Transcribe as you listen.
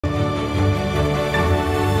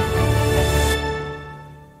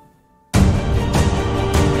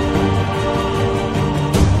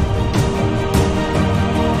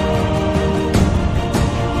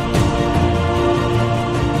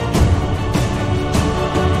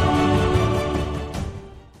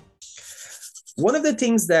One of the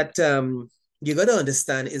things that you got to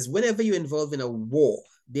understand is whenever you're involved in a war,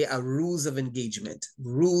 there are rules of engagement.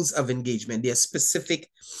 Rules of engagement. There are specific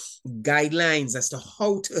guidelines as to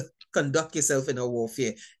how to conduct yourself in a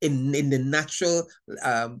warfare. In the natural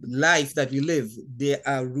life that we live, there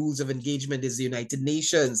are rules of engagement. There's the United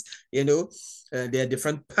Nations, there are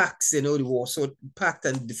different pacts, the Warsaw Pact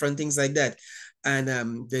and different things like that.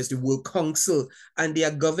 And there's the World Council, and they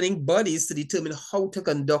are governing bodies to determine how to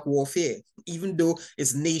conduct warfare, even though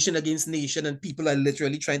it's nation against nation and people are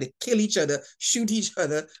literally trying to kill each other, shoot each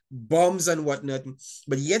other, bombs and whatnot.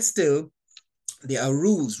 But yet still, there are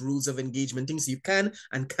rules of engagement, things you can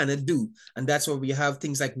and cannot do. And that's why we have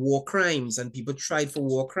things like war crimes, and people tried for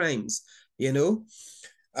war crimes,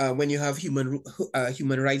 when you have human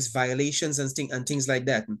rights violations and things like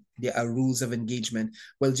that, there are rules of engagement.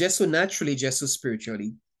 Well, just so naturally, just so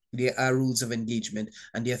spiritually, there are rules of engagement,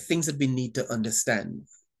 and there are things that we need to understand.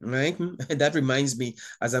 Right. And that reminds me,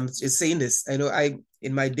 as I'm saying this, I know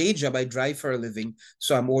in my day job, I drive for a living,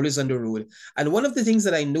 so I'm always on the road. And one of the things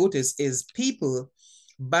that I notice is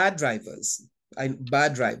bad drivers.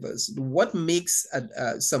 Bad drivers. What makes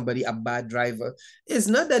somebody a bad driver is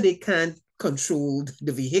not that they can't control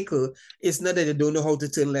the vehicle. It's not that they don't know how to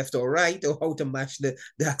turn left or right or how to match the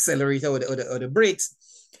accelerator or the brakes.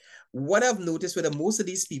 What I've noticed with most of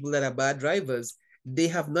these people that are bad drivers, they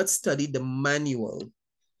have not studied the manual,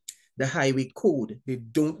 the highway code. They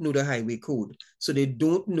don't know the highway code. So they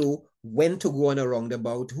don't know when to go on a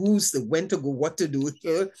roundabout, when to go, what to do,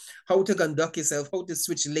 how to conduct yourself, how to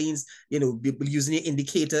switch lanes, using your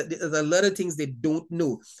indicator. There's a lot of things they don't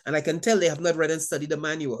know. And I can tell they have not read and studied the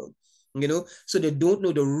manual. So they don't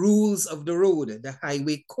know the rules of the road, the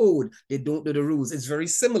highway code. They don't know the rules. It's very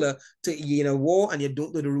similar to in a war, and you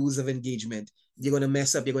don't know the rules of engagement. You're going to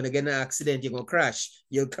mess up. You're going to get in an accident. You're going to crash.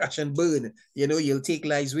 You'll crash and burn. You'll take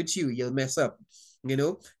lives with you. You'll mess up.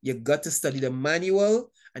 You got to study the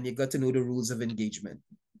manual, and you got to know the rules of engagement.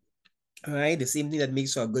 All right, the same thing that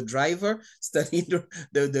makes you a good driver, studying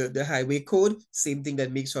the highway code, same thing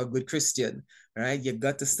that makes you a good Christian. All right, you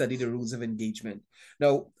got to study the rules of engagement.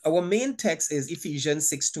 Now, our main text is Ephesians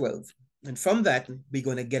 6:12. And from that, we're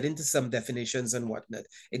going to get into some definitions and whatnot.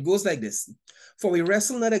 It goes like this. For we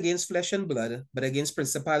wrestle not against flesh and blood, but against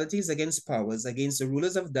principalities, against powers, against the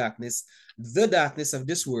rulers of darkness, the darkness of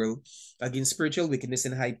this world, against spiritual wickedness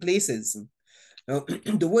in high places. Now,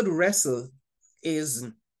 the word wrestle is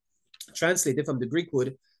translated from the Greek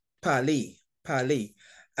word parley,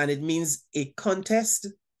 and it means a contest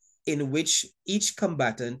in which each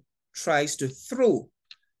combatant tries to throw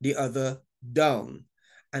the other down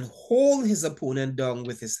and hold his opponent down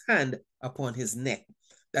with his hand upon his neck.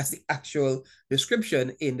 That's the actual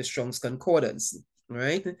description in the Strong's Concordance,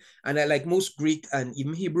 right? And like most Greek and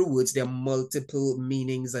even Hebrew words, there are multiple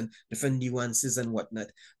meanings and different nuances and whatnot,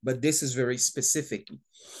 but this is very specific.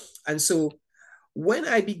 And so when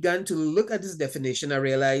I began to look at this definition, I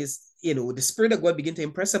realized, the Spirit of God began to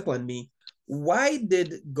impress upon me, why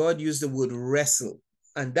did God use the word wrestle?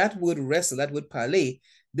 And that word wrestle, that word parley,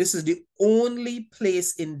 this is the only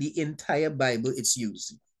place in the entire Bible it's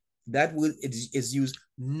used. That word is used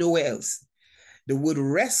nowhere else. The word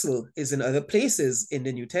wrestle is in other places in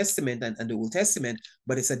the New Testament and the Old Testament,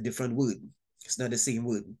 but it's a different word. It's not the same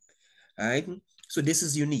word. All right. So this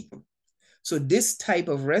is unique. So this type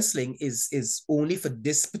of wrestling is only for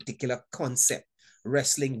this particular concept,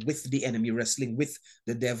 wrestling with the enemy, wrestling with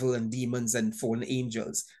the devil and demons and fallen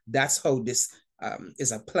angels. That's how this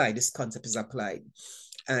is applied. This concept is applied.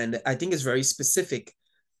 And I think it's very specific.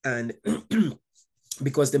 And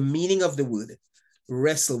because the meaning of the word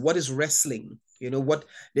wrestle, what is wrestling? There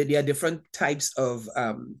are different types of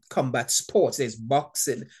combat sports. There's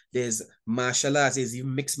boxing, there's martial arts, there's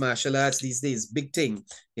even mixed martial arts these days, big thing.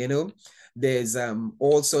 There's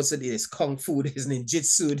all sorts of, there's kung fu, there's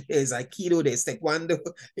ninjutsu, there's aikido, there's taekwondo,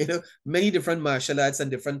 many different martial arts and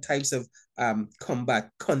different types of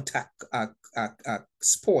combat contact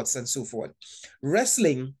sports and so forth.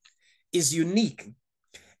 Wrestling is unique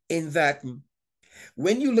in that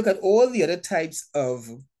when you look at all the other types of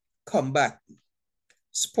combat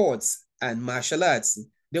sports and martial arts,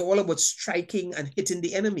 they're all about striking and hitting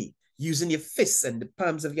the enemy, using your fists and the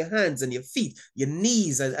palms of your hands and your feet, your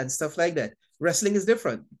knees and stuff like that. Wrestling is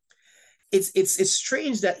different. It's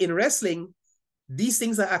strange that in wrestling, these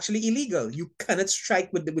things are actually illegal. You cannot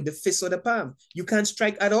strike with the fist or the palm. You can't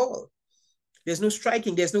strike at all. There's no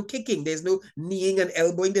striking, there's no kicking, there's no kneeing and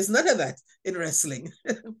elbowing, there's none of that in wrestling.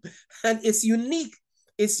 And it's unique.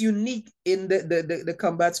 It's unique in the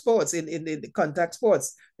combat sports, in the contact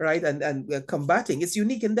sports, right? And combating. It's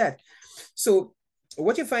unique in that. So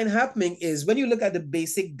what you find happening is when you look at the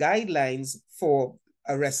basic guidelines for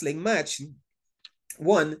a wrestling match,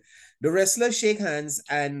 one, the wrestlers shake hands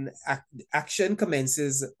and action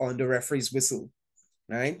commences on the referee's whistle,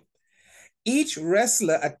 right? Each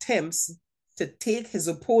wrestler attempts to take his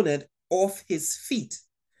opponent off his feet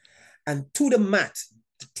and to the mat,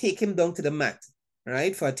 to take him down to the mat,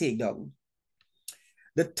 right, for a takedown.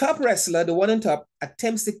 The top wrestler, the one on top,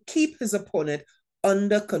 attempts to keep his opponent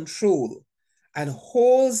under control and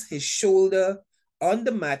holds his shoulder on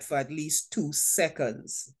the mat for at least 2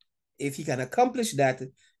 seconds. If he can accomplish that,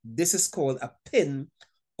 this is called a pin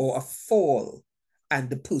or a fall, and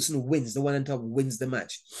the person who wins, the one on top, wins the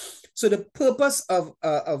match. So the purpose of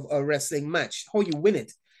a wrestling match, how you win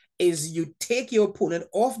it, is you take your opponent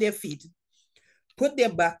off their feet, put their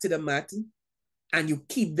back to the mat, and you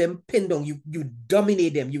keep them pinned down. You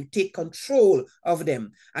dominate them. You take control of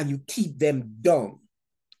them, and you keep them down.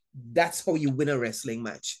 That's how you win a wrestling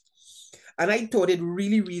match. And I thought it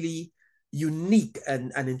really, really unique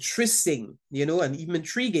and interesting, you know, and even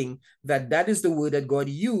intriguing that that is the word that God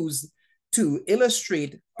used to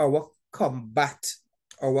illustrate our combat,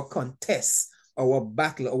 our contest, our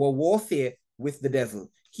battle, our warfare with the devil.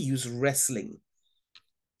 He used wrestling.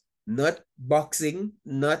 Not boxing,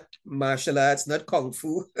 not martial arts, not kung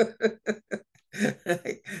fu,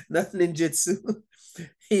 not ninjutsu.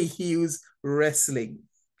 He used wrestling.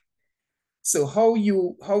 So how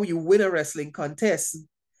you win a wrestling contest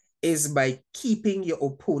is by keeping your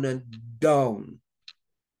opponent down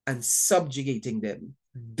and subjugating them,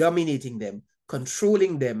 dominating them,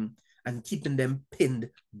 controlling them, and keeping them pinned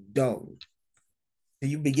down. Do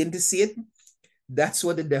you begin to see it? That's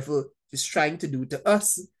what the devil is trying to do to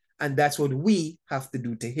us, and that's what we have to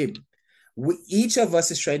do to him. Each of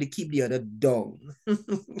us is trying to keep the other down,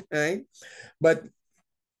 right? But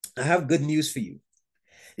I have good news for you.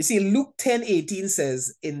 You see, Luke 10:18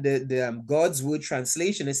 says in the God's Word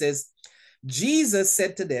translation, it says, Jesus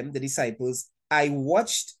said to them, the disciples, I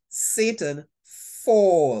watched Satan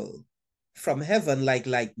fall from heaven like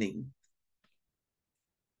lightning.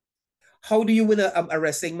 How do you win a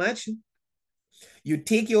wrestling match? You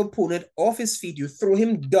take your opponent off his feet, you throw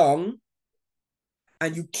him down,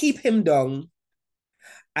 and you keep him down,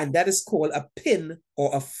 and that is called a pin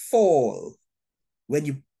or a fall. When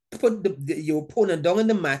you put your opponent down on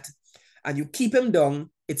the mat and you keep him down,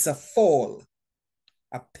 it's a fall.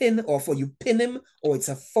 A pin or fall, you pin him or it's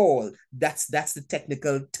a fall. That's the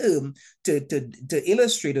technical term to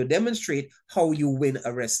illustrate or demonstrate how you win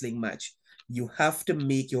a wrestling match. You have to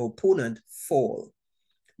make your opponent fall.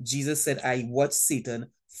 Jesus said, I watched Satan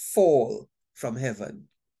fall from heaven.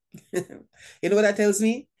 You know what that tells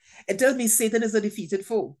me? It tells me Satan is a defeated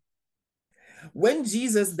foe. When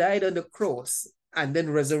Jesus died on the cross and then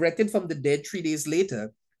resurrected from the dead 3 days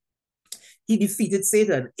later, he defeated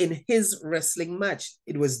Satan in his wrestling match.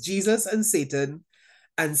 It was Jesus and Satan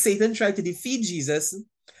tried to defeat Jesus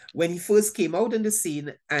when he first came out on the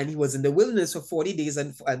scene, and he was in the wilderness for 40 days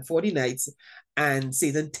and 40 nights, and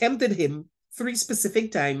Satan tempted him 3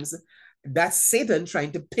 specific times. That's Satan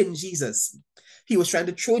trying to pin Jesus. He was trying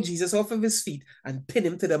to throw Jesus off of his feet and pin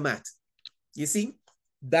him to the mat. You see,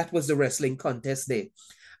 that was the wrestling contest there.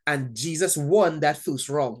 And Jesus won that first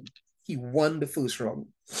round. He won the first round.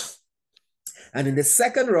 And in the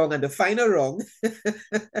second round and the final round,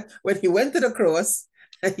 when he went to the cross,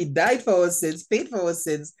 and he died for our sins, paid for our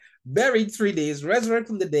sins, buried 3 days, resurrected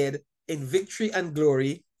from the dead in victory and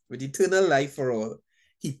glory with eternal life for all,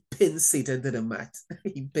 he pinned Satan to the mat.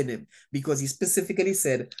 He pinned him because he specifically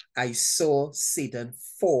said, I saw Satan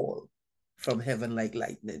fall from heaven like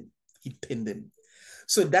lightning. He pinned him.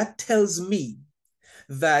 So that tells me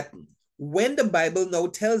that when the Bible now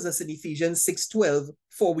tells us in Ephesians 6:12,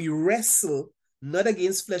 for we wrestle not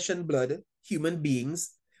against flesh and blood, human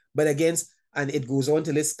beings, but against, and it goes on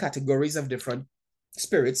to list categories of different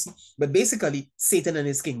spirits, but basically Satan and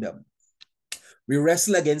his kingdom. We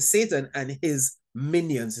wrestle against Satan and his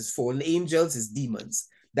minions, his fallen angels, his demons.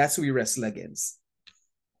 That's who we wrestle against.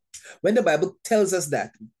 When the Bible tells us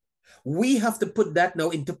that, we have to put that now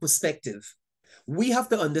into perspective. We have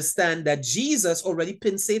to understand that Jesus already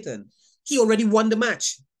pinned Satan. He already won the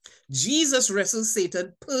match. Jesus wrestled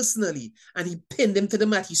Satan personally, and he pinned him to the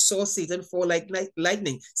mat. He saw Satan fall like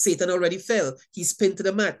lightning. Satan already fell. He's pinned to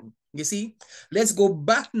the mat. You see? Let's go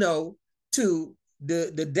back now to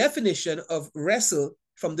the definition of wrestle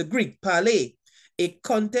from the Greek, parley, a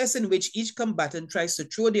contest in which each combatant tries to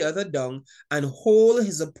throw the other down and hold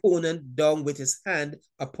his opponent down with his hand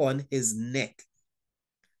upon his neck.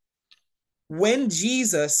 When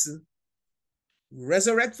Jesus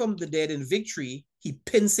resurrected from the dead in victory, he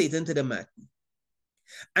pinned Satan to the mat.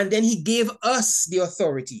 And then he gave us the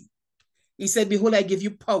authority. He said, behold, I give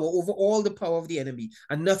you power over all the power of the enemy,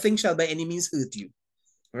 and nothing shall by any means hurt you.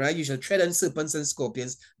 All right? You shall tread on serpents and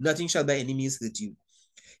scorpions. Nothing shall by any means hurt you.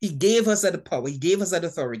 He gave us that power. He gave us that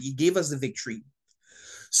authority. He gave us the victory.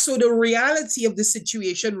 So the reality of the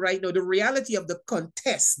situation right now, the reality of the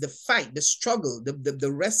contest, the fight, the struggle,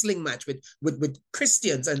 the wrestling match with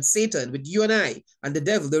Christians and Satan, with you and I and the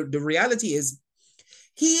devil, the reality is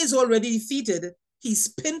he is already defeated. He's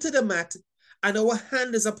pinned to the mat, and our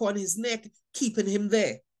hand is upon his neck, keeping him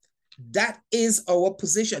there. That is our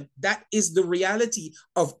position. That is the reality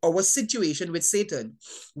of our situation with Satan.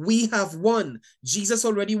 We have won. Jesus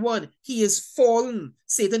already won. He is fallen.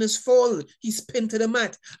 Satan is fallen. He's pinned to the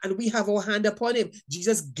mat, and we have our hand upon him.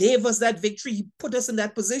 Jesus gave us that victory. He put us in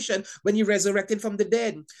that position when he resurrected from the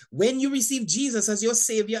dead. When you receive Jesus as your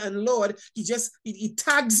Savior and Lord, he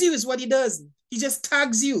tags you is what he does. He just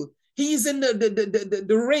tags you. He's in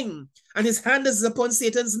the ring, and his hand is upon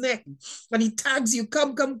Satan's neck, and he tags you,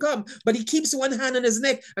 come, come, come. But he keeps one hand on his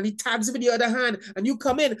neck, and he tags you with the other hand, and you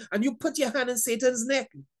come in, and you put your hand on Satan's neck,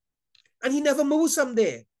 and he never moves from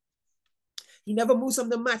there. He never moves from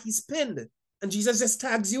the mat. He's pinned, and Jesus just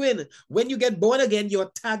tags you in. When you get born again, you're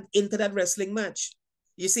tagged into that wrestling match.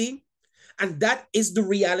 You see? And that is the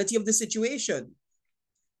reality of the situation.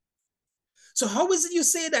 So how is it you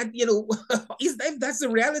say that, if that's the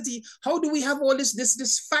reality, how do we have all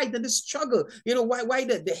this fight and this struggle? Why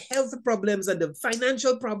the health problems and the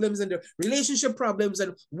financial problems and the relationship problems,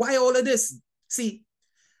 and why all of this? See,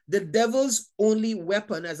 the devil's only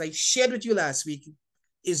weapon, as I shared with you last week,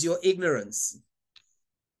 is your ignorance.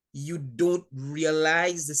 You don't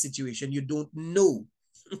realize the situation. You don't know.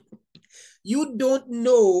 You don't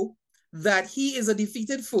know that he is a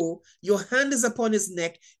defeated foe. Your hand is upon his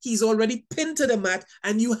neck. He's already pinned to the mat,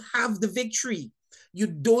 and you have the victory. You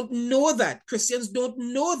don't know that. Christians don't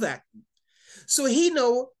know that. So he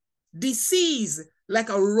now deceives like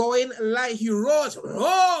a roaring lion. He roars,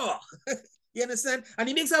 roar. You understand? And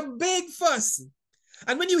he makes a big fuss.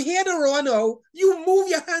 And when you hear the roar now, you move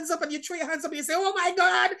your hands up and you throw your hands up and you say, oh my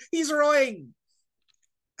God, he's roaring.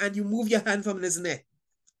 And you move your hand from his neck.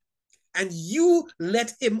 And you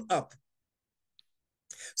let him up,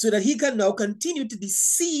 so that he can now continue to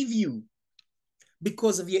deceive you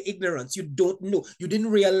because of your ignorance. You don't know. You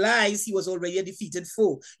didn't realize he was already a defeated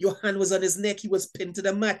foe. Your hand was on his neck. He was pinned to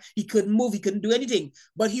the mat. He couldn't move. He couldn't do anything.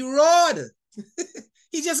 But he roared.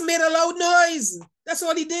 He just made a loud noise. That's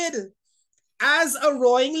all he did. As a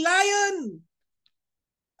roaring lion.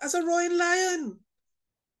 As a roaring lion.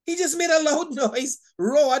 He just made a loud noise,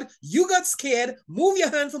 roared, you got scared, move your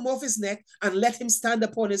hand from off his neck, and let him stand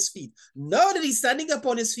upon his feet. Now that he's standing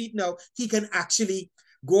upon his feet now, he can actually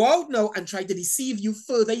go out now and try to deceive you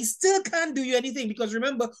further. He still can't do you anything, because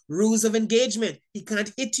remember, rules of engagement. He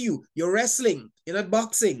can't hit you. You're wrestling. You're not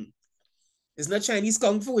boxing. It's not Chinese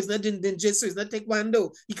Kung Fu. It's not Ninjutsu. It's not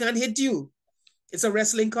Taekwondo. He can't hit you. It's a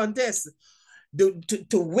wrestling contest. To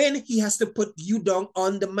win, he has to put you down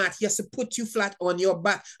on the mat. He has to put you flat on your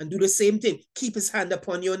back and do the same thing. Keep his hand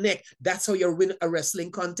upon your neck. That's how you win a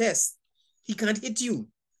wrestling contest. He can't hit you.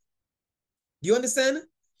 Do you understand?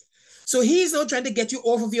 So he's now trying to get you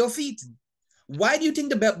off of your feet. Why do you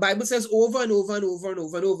think the Bible says over and over and over and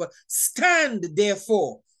over and over, stand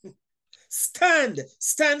therefore? Stand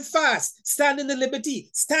fast, stand in the liberty,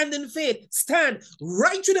 stand in faith, stand.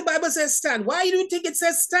 Right through the Bible says stand. Why do you think it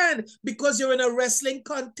says stand? Because you're in a wrestling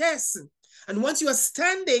contest. And once you are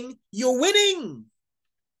standing, you're winning.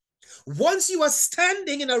 Once you are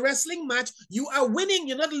standing in a wrestling match, you are winning.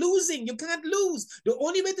 You're not losing. You can't lose. The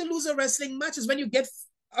only way to lose a wrestling match is when you get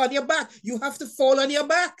on your back. You have to fall on your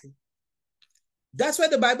back. That's why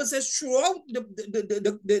the Bible says throughout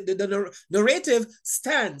the narrative,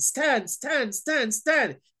 stand.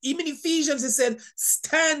 Even Ephesians, it said,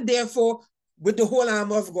 stand therefore with the whole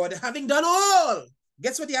armor of God, having done all.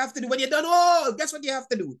 Guess what you have to do? When you're done all, guess what you have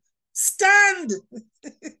to do? Stand.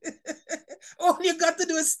 All you got to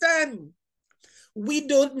do is stand. We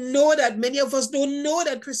don't know that. Many of us don't know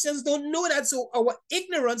that. Christians don't know that. So our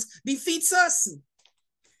ignorance defeats us.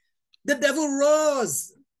 The devil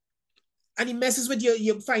roars. And he messes with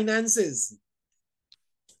your finances.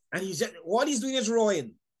 And all he's doing is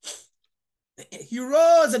roaring. He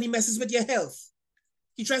roars and he messes with your health.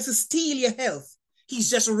 He tries to steal your health. He's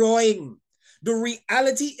just roaring. The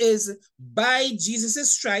reality is, by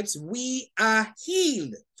Jesus' stripes, we are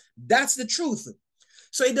healed. That's the truth.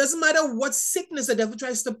 So it doesn't matter what sickness the devil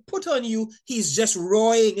tries to put on you, he's just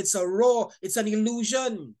roaring. It's a roar. It's an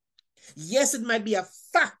illusion. Yes, it might be a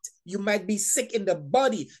fact. You might be sick in the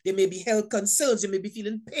body. There may be health concerns. You may be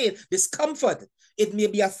feeling pain, discomfort. It may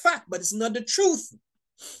be a fact, but it's not the truth.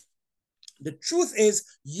 The truth is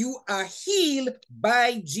you are healed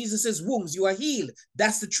by Jesus's wounds. You are healed.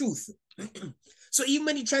 That's the truth. So even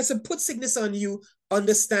when he tries to put sickness on you,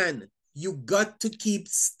 understand, you got to keep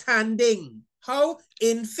standing. How?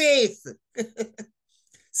 In faith.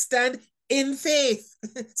 Stand in faith.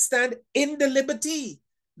 Stand in the liberty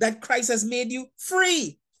that Christ has made you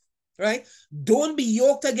free. Right? Don't be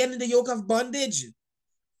yoked again in the yoke of bondage.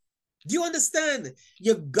 Do you understand?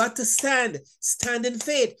 You got to stand. Stand in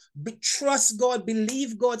faith. Trust God.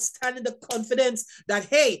 Believe God. Stand in the confidence that,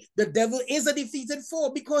 hey, the devil is a defeated foe,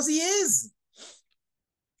 because he is.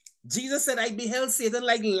 Jesus said, I beheld Satan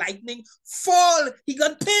like lightning fall. He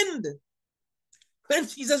got pinned. When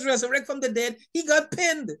Jesus resurrected from the dead, he got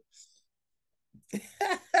pinned.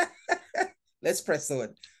 Let's press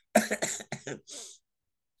on.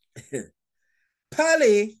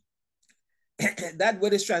 Pale, that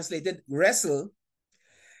word is translated wrestle,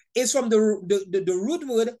 is from the root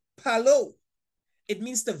word palo. It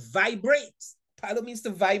means to vibrate. Palo means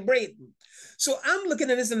to vibrate. So I'm looking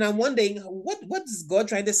at this and I'm wondering, what is God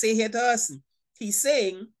trying to say here to us? He's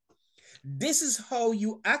saying, this is how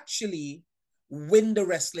you actually win the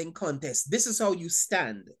wrestling contest. This is how you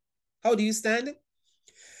stand. How do you stand?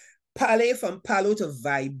 Pale, from palo, to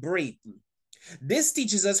vibrate. This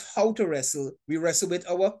teaches us how to wrestle. We wrestle with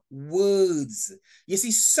our words. You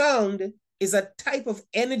see, sound is a type of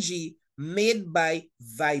energy made by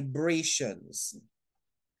vibrations.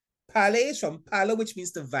 Pale is from palo, which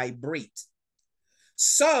means to vibrate.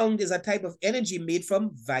 Sound is a type of energy made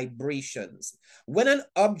from vibrations. When an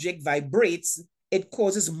object vibrates, it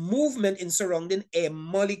causes movement in surrounding air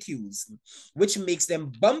molecules, which makes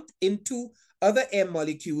them bump into other air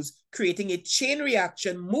molecules, creating a chain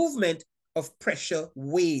reaction movement of pressure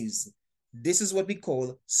waves. This is what we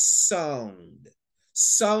call sound.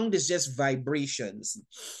 Sound is just vibrations.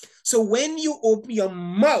 So when you open your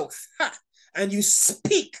mouth and you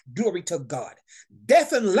speak, glory to God,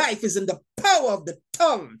 death and life is in the power of the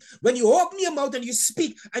tongue. When you open your mouth and you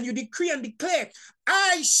speak and you decree and declare,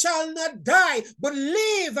 I shall not die, but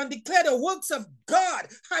live and declare the works of God.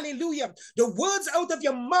 Hallelujah. The words out of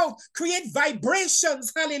your mouth create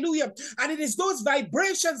vibrations. Hallelujah. And it is those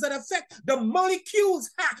vibrations that affect the molecules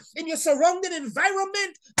in your surrounding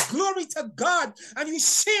environment. Glory to God. And you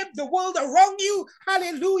shape the world around you.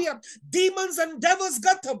 Hallelujah. Demons and devils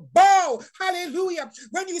got to bow. Hallelujah.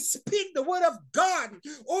 When you speak the word of God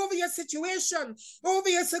over your situation, over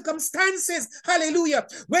your circumstances. Hallelujah.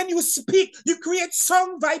 When you speak, you create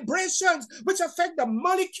song vibrations which affect the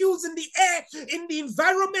molecules in the air, in the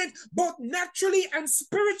environment, both naturally and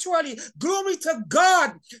spiritually. Glory to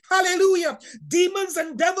God. Hallelujah. Demons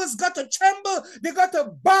and devils got to tremble. They got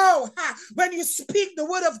to bow. When you speak the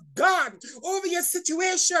word of God over your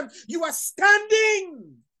situation, you are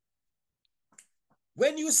standing.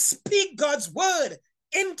 When you speak God's word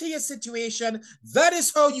into your situation, that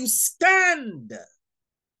is how you stand.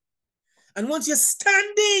 And once you're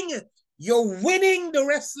standing, you're winning the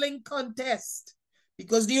wrestling contest,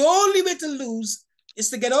 because the only way to lose is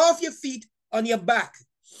to get off your feet on your back.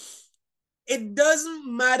 It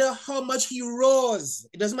doesn't matter how much he roars.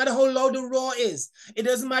 It doesn't matter how loud the roar is. It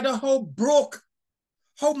doesn't matter how broke,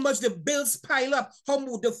 how much the bills pile up, how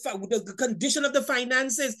the condition of the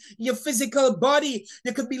finances, your physical body.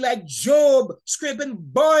 You could be like Job, scraping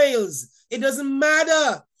boils. It doesn't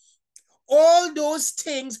matter. All those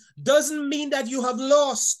things doesn't mean that you have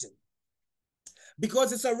lost,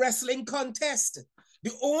 because it's a wrestling contest.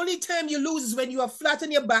 The only time you lose is when you are flat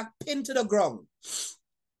on your back, pinned to the ground.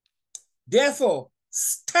 Therefore,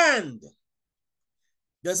 stand.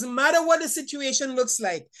 Doesn't matter what the situation looks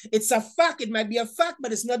like. It's a fact. It might be a fact,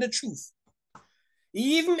 but it's not the truth.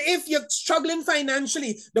 Even if you're struggling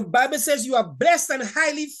financially, the Bible says you are blessed and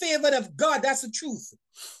highly favored of God. That's the truth.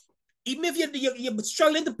 Even if you're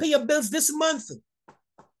struggling to pay your bills this month,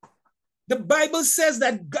 the Bible says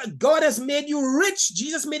that God has made you rich.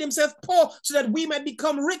 Jesus made himself poor so that we might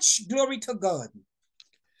become rich. Glory to God.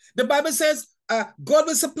 The Bible says God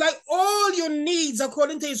will supply all your needs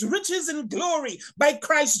according to his riches and glory by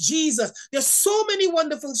Christ Jesus. There's so many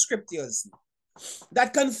wonderful scriptures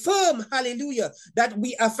that confirm, hallelujah, that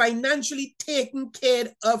we are financially taken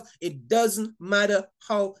care of. It doesn't matter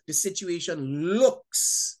how the situation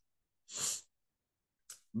looks.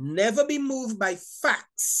 Never be moved by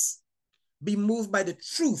facts. Be moved by the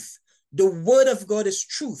truth. The word of God is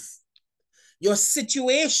truth. Your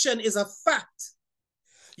situation is a fact.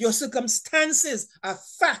 Your circumstances are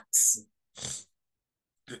facts.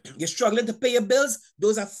 You're struggling to pay your bills,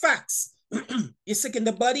 those are facts. You're sick in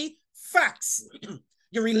the body, facts.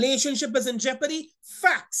 Your relationship is in jeopardy,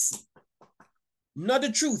 facts. Not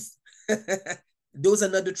the truth. Those are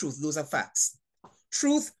not the truth. Those are facts.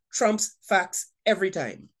 Truth trumps facts every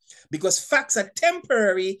time. Because facts are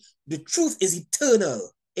temporary. The truth is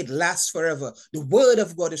eternal. It lasts forever. The word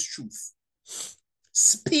of God is truth.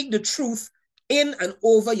 Speak the truth in and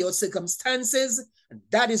over your circumstances. And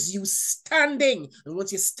that is you standing. And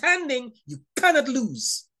once you're standing, you cannot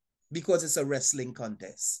lose because it's a wrestling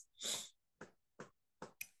contest.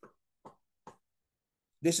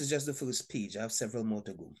 This is just the first page. I have several more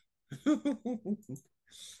to go.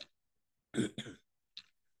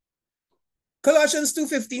 Colossians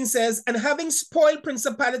 2:15 says, and having spoiled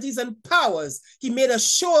principalities and powers, he made a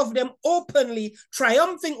show of them openly,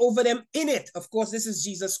 triumphing over them in it. Of course, this is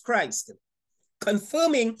Jesus Christ,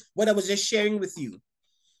 confirming what I was just sharing with you.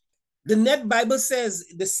 The Net Bible says,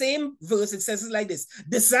 the same verse, it says it like this,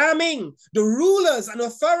 disarming the rulers and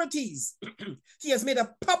authorities. He has made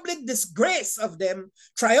a public disgrace of them,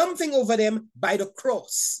 triumphing over them by the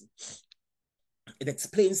cross. It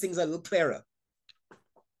explains things a little clearer.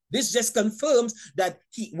 This just confirms that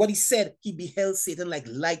what he said, he beheld Satan like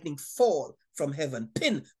lightning fall from heaven,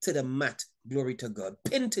 pinned to the mat. Glory to God,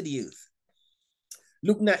 pinned to the earth.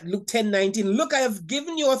 Luke 10:19, look, I have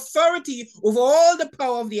given you authority over all the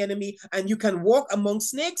power of the enemy, and you can walk among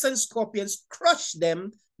snakes and scorpions, crush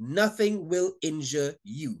them, nothing will injure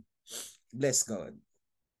you. Bless God.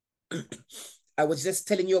 I was just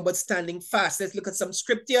telling you about standing fast. Let's look at some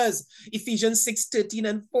scriptures. Ephesians 6:13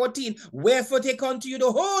 and 14. Wherefore take unto you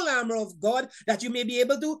the whole armor of God, that you may be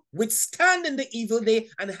able to withstand in the evil day,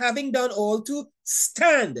 and having done all to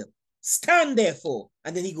stand. Stand therefore.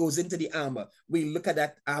 And then he goes into the armor. We look at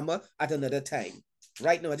that armor at another time.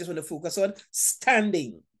 Right now, I just want to focus on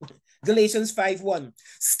standing. Galatians 5:1.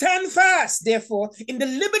 Stand fast, therefore, in the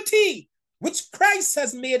liberty which Christ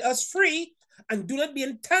has made us free, and do not be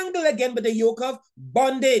entangled again with the yoke of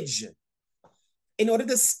bondage. In order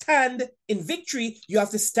to stand in victory, you have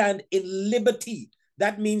to stand in liberty.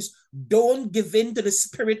 That means don't give in to the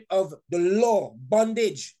spirit of the law,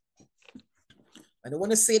 bondage. I don't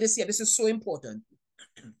want to say this here. This is so important.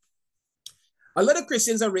 A lot of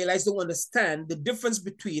Christians, I realize, don't understand the difference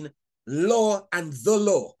between law and the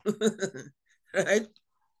law. Right?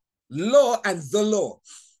 Law and the law.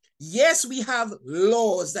 Yes, we have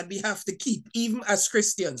laws that we have to keep, even as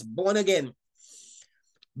Christians, born again,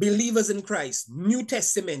 believers in Christ, New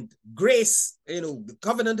Testament, grace, the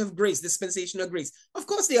covenant of grace, dispensation of grace. Of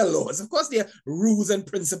course, there are laws. Of course, there are rules and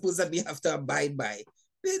principles that we have to abide by.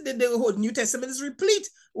 The whole New Testament is replete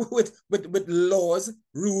with laws,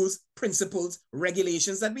 rules, principles,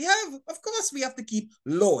 regulations that we have. Of course, we have to keep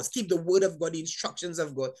laws, keep the word of God, the instructions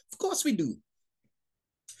of God. Of course, we do.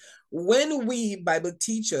 When we Bible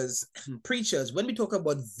teachers and preachers, when we talk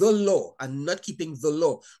about the law and not keeping the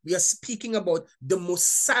law, we are speaking about the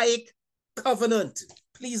Mosaic covenant.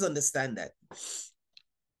 Please understand that.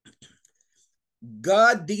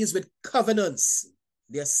 God deals with covenants.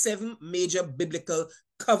 There are 7 major biblical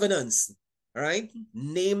covenants, all right?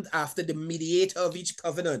 Named after the mediator of each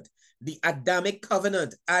covenant. The Adamic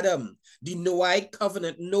covenant, Adam. The Noahic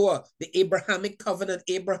covenant, Noah. The Abrahamic covenant,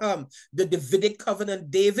 Abraham. The Davidic covenant,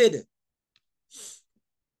 David.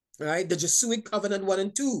 Right? The Jesuit covenant 1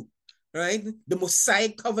 and 2. Right? The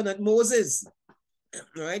Mosaic covenant, Moses.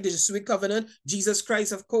 Right? The Jesuit covenant, Jesus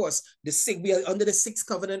Christ, of course. We are under the 6th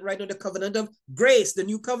covenant right now, the covenant of grace, the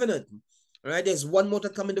new covenant. All right? There's one more to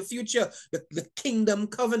come in the future, the kingdom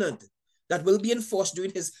covenant that will be enforced during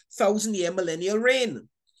his 1,000-year millennial reign.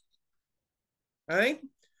 All right?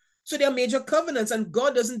 So there are major covenants, and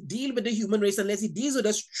God doesn't deal with the human race unless he deals with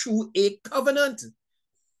us through a covenant.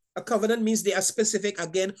 A covenant means there are specific,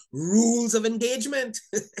 again, rules of engagement.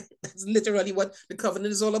 That's literally what the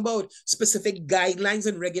covenant is all about. Specific guidelines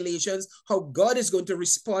and regulations, how God is going to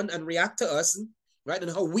respond and react to us, right?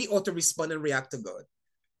 And how we ought to respond and react to God,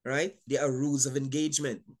 right? There are rules of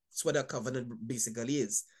engagement. That's what a covenant basically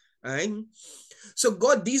is, right? So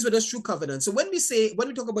God deals with us through covenant. So when we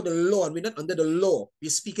talk about the law and we're not under the law, we're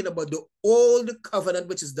speaking about the old covenant,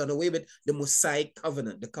 which is done away with, the Mosaic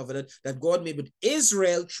covenant, the covenant that God made with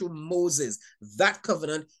Israel through Moses. That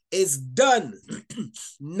covenant is done,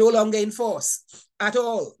 no longer in force at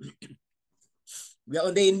all. We are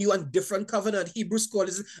under a new and different covenant. Hebrews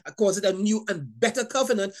calls it a new and better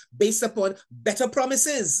covenant based upon better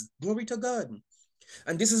promises. Glory to God.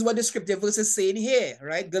 And this is what the scripture verse is saying here,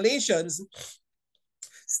 right? Galatians,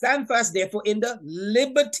 stand fast, therefore, in the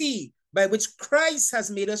liberty by which Christ has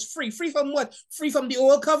made us free. Free from what? Free from the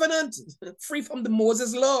old covenant. Free from the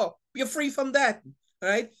Moses law. We are free from that,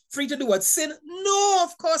 right? Free to do what? Sin? No,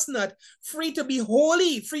 of course not. Free to be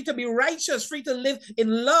holy, free to be righteous, free to live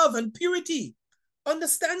in love and purity.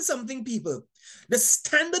 Understand something, people. The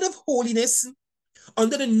standard of holiness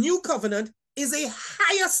under the new covenant is a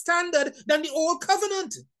higher standard than the old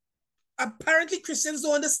covenant. Apparently, Christians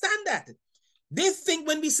don't understand that. They think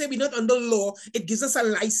when we say we're not under law, it gives us a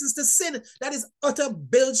license to sin. That is utter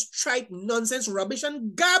bilge tripe nonsense, rubbish,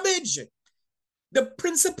 and garbage. The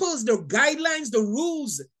principles, the guidelines, the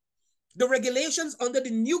rules, the regulations under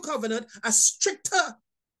the new covenant are stricter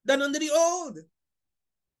than under the old.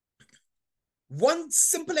 One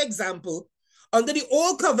simple example, under the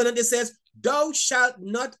old covenant, it says, thou shalt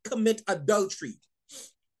not commit adultery.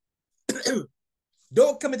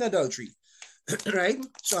 Don't commit adultery, right?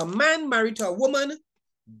 So a man married to a woman,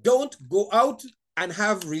 don't go out and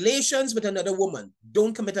have relations with another woman.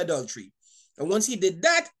 Don't commit adultery. And once he did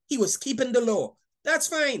that, he was keeping the law. That's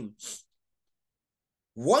fine.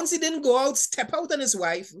 Once he didn't go out, step out on his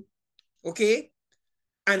wife, okay,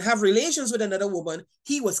 and have relations with another woman,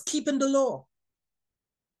 he was keeping the law.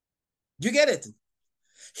 You get it?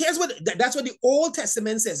 Here's what, that's what the Old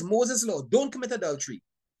Testament says, Moses' law, don't commit adultery.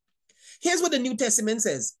 Here's what the New Testament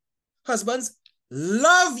says. Husbands,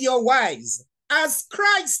 love your wives as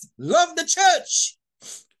Christ loved the church.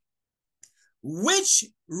 Which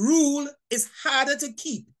rule is harder to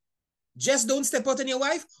keep? Just don't step out on your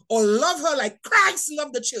wife, or love her like Christ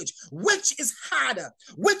loved the church? Which is harder?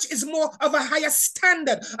 Which is more of a higher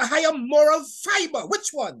standard, a higher moral fiber? Which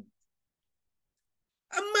one?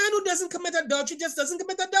 A man who doesn't commit adultery just doesn't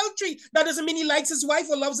commit adultery. That doesn't mean he likes his wife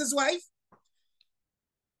or loves his wife.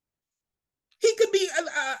 He could be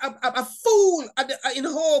a fool at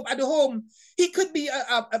the home. He could be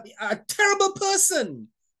a terrible person.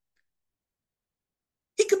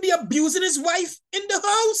 He could be abusing his wife in the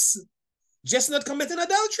house, just not committing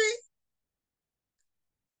adultery.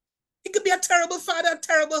 He could be a terrible father, a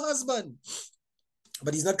terrible husband,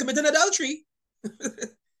 but he's not committing adultery.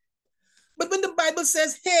 But when the Bible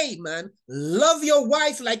says, hey, man, love your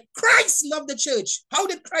wife like Christ loved the church. How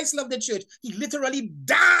did Christ love the church? He literally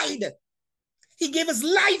died. He gave his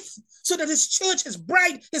life so that his church, his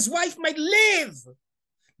bride, his wife might live.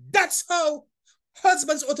 That's how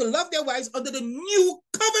husbands ought to love their wives under the new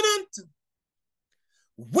covenant.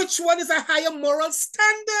 Which one is a higher moral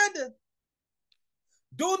standard?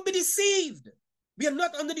 Don't be deceived. We are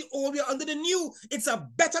not under the old, we are under the new. It's a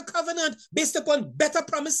better covenant based upon better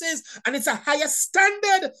promises, and it's a higher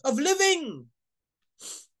standard of living.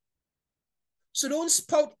 So don't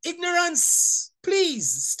spout ignorance.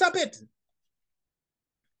 Please, stop it.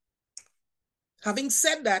 Having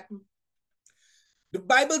said that, the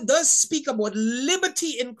Bible does speak about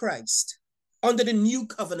liberty in Christ under the new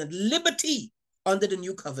covenant. Liberty under the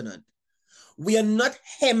new covenant. We are not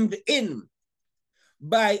hemmed in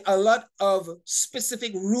by a lot of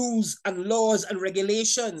specific rules and laws and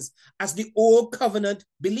regulations as the old covenant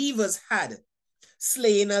believers had.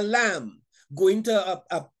 Slaying a lamb, going to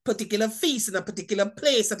a particular feast in a particular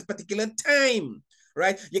place at a particular time,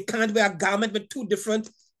 right? You can't wear a garment with two different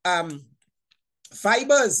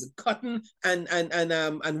fibers, cotton and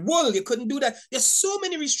wool. You couldn't do that. There's so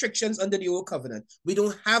many restrictions under the old covenant. We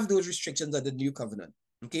don't have those restrictions under the new covenant.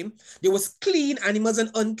 Okay, there was clean animals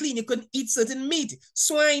and unclean. You couldn't eat certain meat,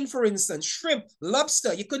 swine, for instance, shrimp,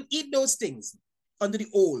 lobster. You couldn't eat those things under the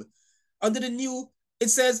old. Under the new, it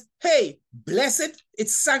says, hey, bless it.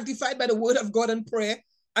 It's sanctified by the word of God and prayer,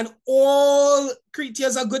 and all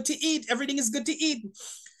creatures are good to eat. Everything is good to eat.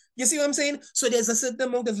 You see what I'm saying? So there's a certain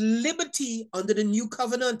amount of liberty under the new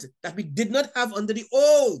covenant that we did not have under the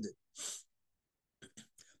old.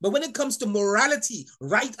 But when it comes to morality,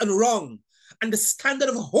 right and wrong, and the standard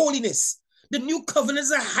of holiness, the new covenant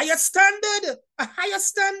is a higher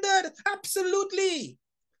standard, absolutely.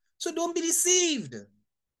 So don't be deceived.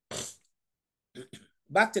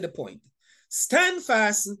 Back to the point. Stand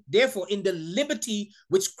fast, therefore, in the liberty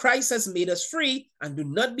which Christ has made us free, and do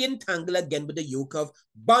not be entangled again with the yoke of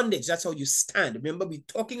bondage. That's how you stand. Remember, we're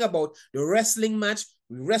talking about the wrestling match.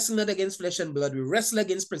 We wrestle not against flesh and blood. We wrestle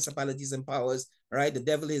against principalities and powers, right? The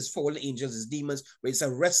devil, his fallen angels, his demons, where it's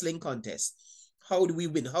a wrestling contest. How do we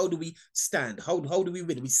win? How do we stand? How do we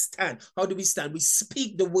win? We stand. How do we stand? We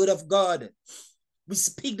speak the word of God. We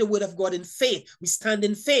speak the word of God in faith. We stand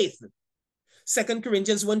in faith. 2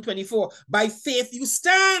 Corinthians 1:24, by faith you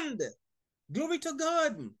stand. Glory to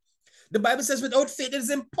God. The Bible says without faith it is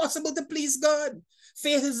impossible to please God.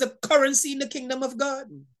 Faith is the currency in the kingdom of God.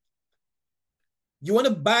 You want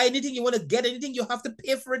to buy anything, you want to get anything, you have to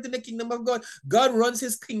pay for it in the kingdom of God. God runs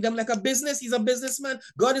his kingdom like a business. He's a businessman.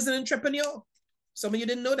 God is an entrepreneur. Some of you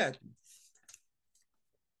didn't know that.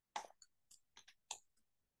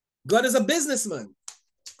 God is a businessman.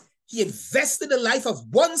 He invested the life of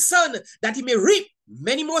one son that he may reap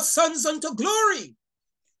many more sons unto glory.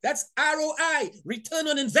 That's ROI, return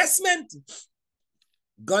on investment.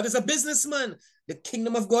 God is a businessman. The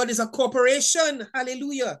kingdom of God is a corporation.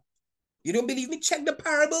 Hallelujah. You don't believe me? Check the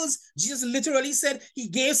parables. Jesus literally said he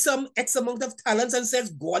gave some X amount of talents and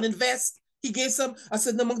says, go and invest. He gave some a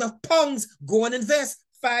certain amount of pounds, go and invest.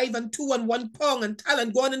 5 and 2 and 1 pound and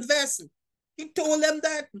talent, go and invest. He told them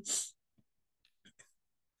that.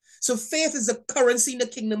 So faith is the currency in the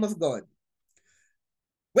kingdom of God.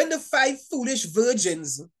 When the 5 foolish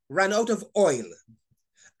virgins ran out of oil,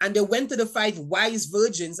 and they went to the 5 wise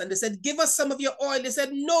virgins and they said, give us some of your oil. They said,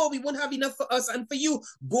 no, we won't have enough for us and for you.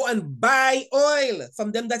 Go and buy oil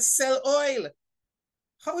from them that sell oil.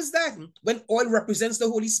 How is that? When oil represents the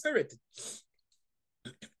Holy Spirit.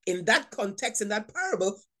 In that context, in that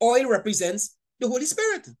parable, oil represents the Holy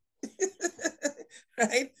Spirit.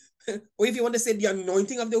 Right? Or if you want to say the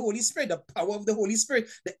anointing of the Holy Spirit, the power of the Holy Spirit,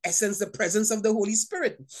 the essence, the presence of the Holy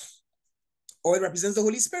Spirit. Oil represents the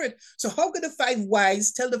Holy Spirit. So how could the 5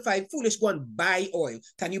 wise tell the 5 foolish, go and buy oil?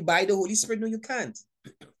 Can you buy the Holy Spirit? No, you can't.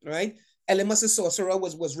 Right? Elymas the sorcerer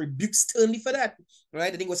was rebuked sternly for that.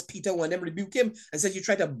 Right? I think it was Peter, one of them rebuked him and said, you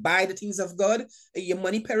try to buy the things of God, your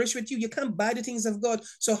money perish with you. You can't buy the things of God.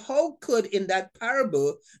 So how could in that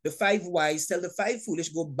parable, the 5 wise tell the 5 foolish,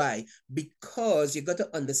 go buy? Because you got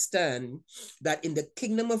to understand that in the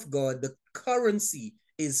kingdom of God, the currency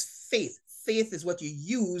is faith. Faith is what you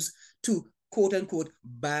use to quote unquote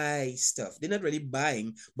buy stuff. They're not really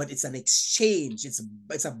buying, but it's an exchange. It's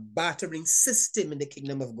a bartering system in the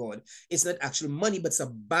kingdom of God. It's not actual money, but it's a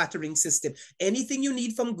bartering system. Anything you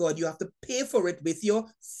need from God, you have to pay for it with your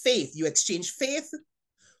faith. You exchange faith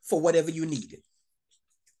for whatever you need.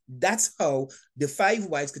 That's how the 5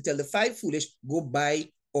 wise could tell the 5 foolish, go buy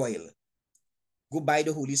oil. Go buy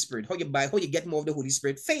the Holy Spirit. How you get more of the Holy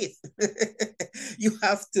Spirit? Faith. You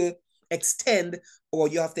have to extend or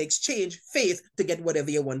you have to exchange faith to get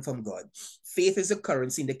whatever you want from God. Faith is a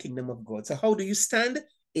currency in the kingdom of God. So how do you stand?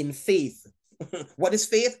 In faith. What is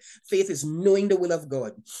faith? Faith is knowing the will of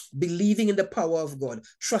God, believing in the power of God,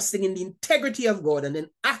 trusting in the integrity of God, and then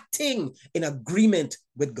acting in agreement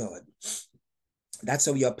with God. That's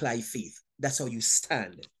how you apply faith. That's how you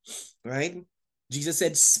stand, right? Jesus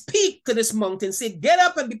said, speak to this mountain, say, get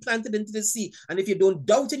up and be planted into the sea. And if you don't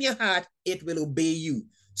doubt in your heart, it will obey you.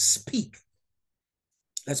 Speak.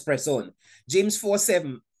 Let's press on. James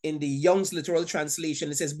 4:7 in the Young's literal translation,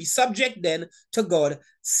 it says, be subject then to God,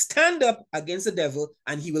 stand up against the devil,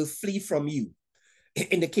 and he will flee from you.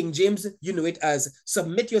 In the King James, you know it as,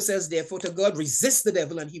 submit yourselves therefore to God, resist the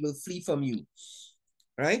devil, and he will flee from you.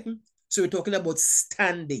 Right? So we're talking about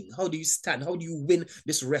standing. How do you stand? How do you win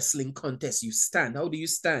this wrestling contest? You stand. How do you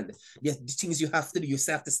stand? The things you have to do. You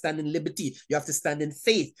have to stand in liberty. You have to stand in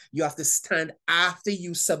faith. You have to stand after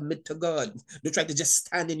you submit to God. Don't try to just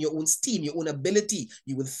stand in your own steam, your own ability.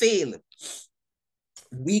 You will fail.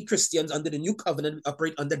 We Christians under the new covenant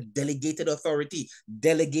operate under delegated authority.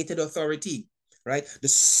 Delegated authority. Right? The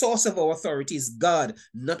source of our authority is God,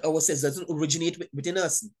 not ourselves. It doesn't originate within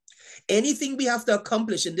us. Anything we have to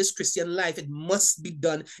accomplish in this Christian life, it must be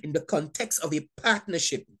done in the context of a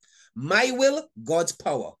partnership. My will, God's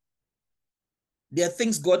power. There are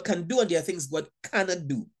things God can do and there are things God cannot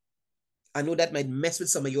do. I know that might mess with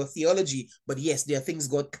some of your theology, but yes, there are things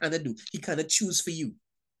God cannot do. He cannot choose for you.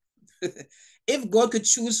 If God could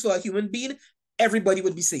choose for a human being, everybody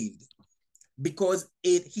would be saved. Because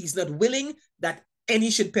he's not willing that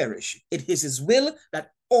any should perish. It is his will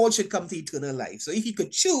that all should come to eternal life. So if he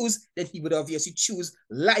could choose, then he would obviously choose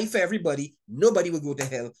life for everybody. Nobody will go to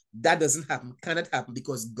hell. That doesn't happen, cannot happen,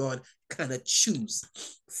 because God cannot choose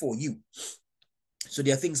for you. So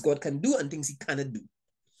there are things God can do and things he cannot do.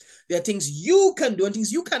 There are things you can do and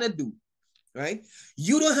things you cannot do, right?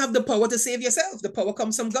 You don't have the power to save yourself. The power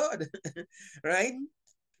comes from God, right?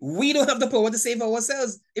 We don't have the power to save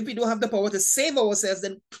ourselves. If we don't have the power to save ourselves,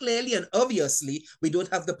 then clearly and obviously, we don't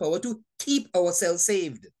have the power to keep ourselves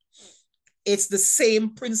saved. It's the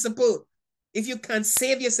same principle. If you can't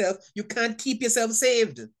save yourself, you can't keep yourself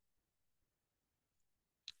saved.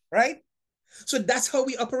 Right? So that's how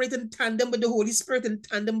we operate in tandem with the Holy Spirit, in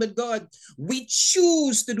tandem with God. We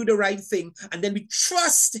choose to do the right thing, and then we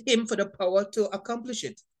trust him for the power to accomplish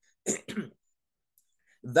it.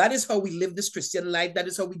 That is how we live this Christian life. That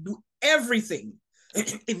is how we do everything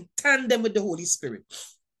in tandem with the Holy Spirit.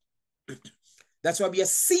 That's why we are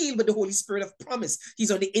sealed with the Holy Spirit of promise.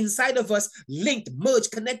 He's on the inside of us, linked,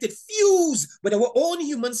 merged, connected, fused with our own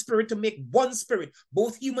human spirit to make one spirit,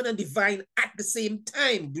 both human and divine at the same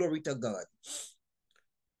time. Glory to God.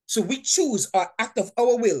 So we choose our act of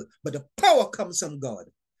our will, but the power comes from God.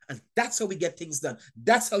 And that's how we get things done.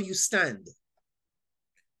 That's how you stand.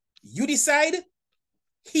 You decide,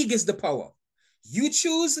 he gives the power. You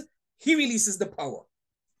choose, he releases the power.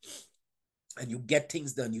 and you get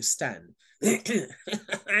things done, you stand.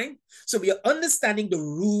 Right? So we are understanding the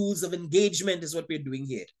rules of engagement is what we're doing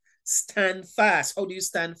here. Stand fast. How do you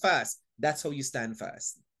stand fast? That's how you stand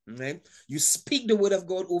fast. Right? You speak the word of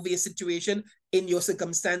God over your situation, in your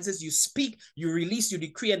circumstances. You speak, you release, you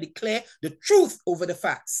decree and declare the truth over the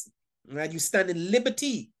facts. Right? You stand in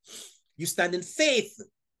liberty. You stand in faith.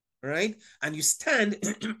 Right? And you stand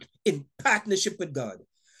in partnership with God.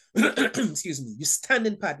 Excuse me. You stand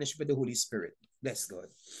in partnership with the Holy Spirit. Bless God.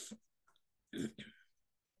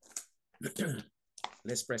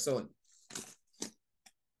 Let's press on.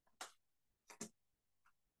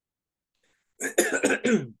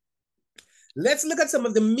 Let's look at some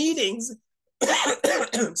of the meanings.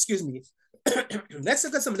 Excuse me. Let's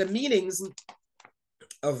look at some of the meanings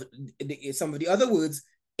of some of the other words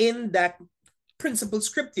in that principal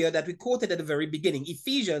scripture that we quoted at the very beginning,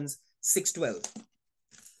 Ephesians 6:12.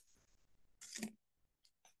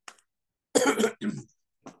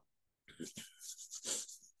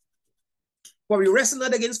 For we wrestle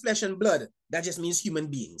not against flesh and blood. That just means human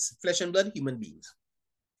beings. Flesh and blood, human beings.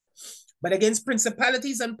 But against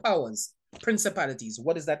principalities and powers. Principalities,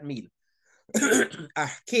 what does that mean?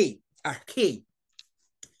 Arche.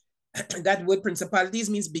 That word principalities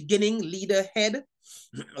means beginning, leader, head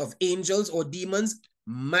of angels or demons,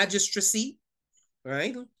 magistracy,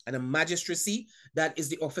 right? And a magistracy, that is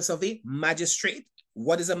the office of a magistrate.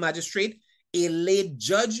 What is a magistrate? A lay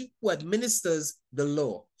judge who administers the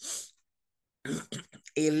law.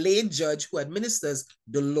 A lay judge who administers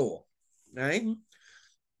the law, right?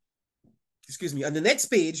 Excuse me. On the next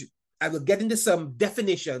page, I will get into some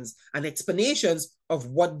definitions and explanations of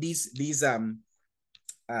what these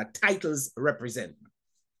titles represent,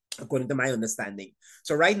 according to my understanding.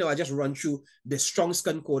 So right now, I just run through the Strong's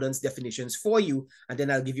Concordance definitions for you, and then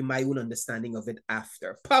I'll give you my own understanding of it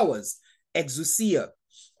after. Powers, exousia,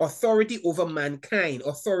 authority over mankind,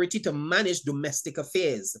 authority to manage domestic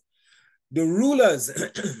affairs. The rulers,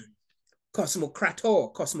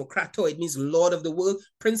 cosmocrator, it means Lord of the world,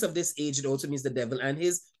 Prince of this age, it also means the devil and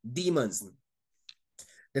his demons.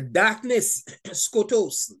 The darkness,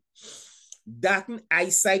 skotos, darkened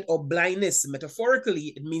eyesight or blindness.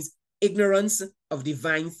 Metaphorically, it means ignorance of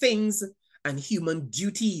divine things and human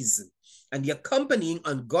duties, and the accompanying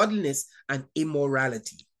ungodliness and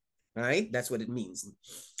immorality, right? That's what it means.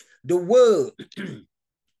 The world,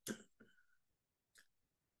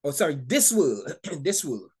 this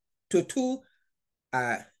world, to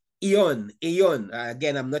Eon.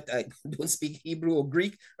 Again, I don't speak Hebrew or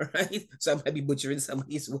Greek, right? So I might be butchering some of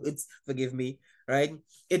these words. Forgive me, right?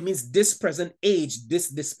 It means this present age, this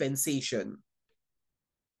dispensation.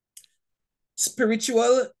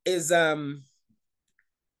 Spiritual is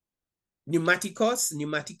pneumatikos.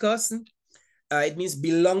 It means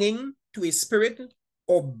belonging to a spirit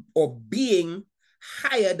or being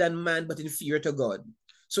higher than man but inferior to God.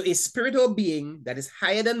 So a spiritual being that is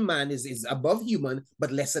higher than man is above human,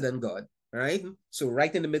 but lesser than God, right? So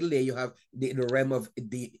right in the middle there, you have the realm of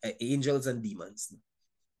the angels and demons.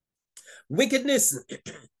 Wickedness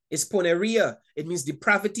is poneria. It means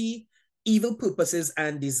depravity, evil purposes,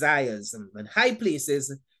 and desires. And high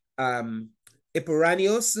places,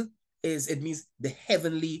 Eperanios, it means the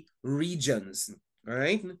heavenly regions, all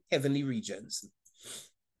right? Heavenly regions.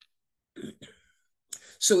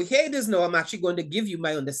 So here it is now. I'm actually going to give you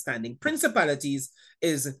my understanding. Principalities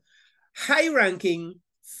is high-ranking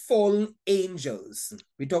fallen angels.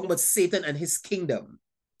 We're talking about Satan and his kingdom,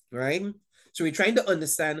 right? So we're trying to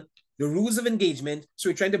understand the rules of engagement. So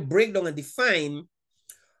we're trying to break down and define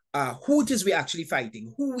who it is we're actually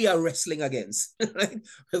fighting, who we are wrestling against, right?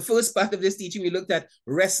 The first part of this teaching, we looked at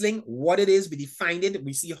wrestling, what it is, we defined it,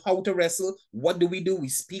 we see how to wrestle, what do, we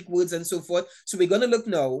speak words and so forth. So we're going to look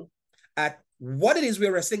now at what it is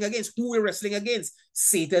we're wrestling against, who we're wrestling against,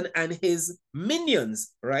 Satan and his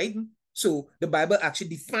minions, right? So the Bible actually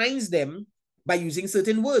defines them by using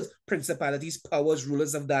certain words, principalities, powers,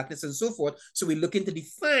 rulers of darkness, and so forth. So we're looking to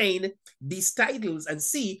define these titles and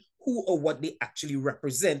see who or what they actually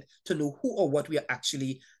represent, to know who or what we are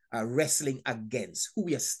actually wrestling against, who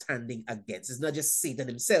we are standing against. It's not just Satan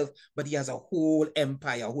himself, but he has a whole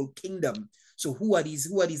empire, a whole kingdom. So who are these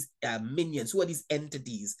minions? Who are these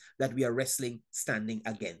entities that we are wrestling, standing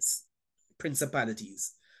against?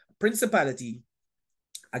 Principalities. Principality,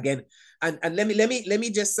 again, and let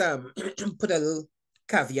me just put a little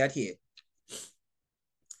caveat here.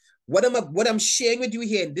 What I'm sharing with you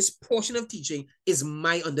here in this portion of teaching is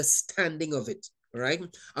my understanding of it, right?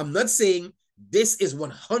 I'm not saying this is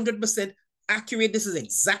 100% accurate. This is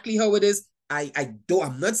exactly how it is.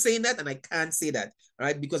 I'm not saying that, and I can't say that,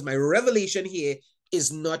 right? Because my revelation here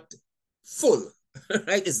is not full,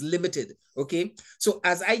 right? It's limited, okay? So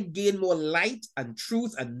as I gain more light and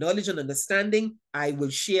truth and knowledge and understanding, I will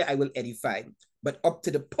share, I will edify. But up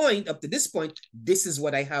to this point, this is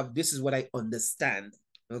what I have, this is what I understand,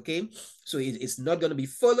 okay? So it's not going to be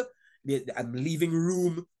full. I'm leaving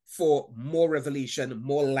room for more revelation,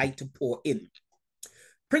 more light to pour in.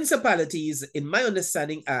 Principalities, in my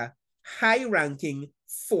understanding, are high-ranking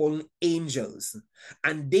fallen angels,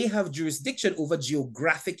 and they have jurisdiction over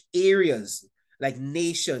geographic areas like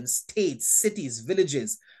nations, states, cities,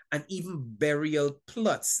 villages, and even burial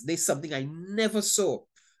plots. There's something I never saw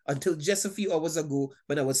until just a few hours ago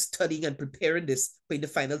when I was studying and preparing this, putting the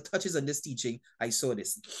final touches on this teaching. I saw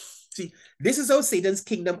this. See, this is how Satan's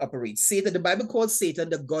kingdom operates. Satan, the Bible calls Satan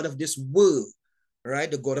the god of this world, right?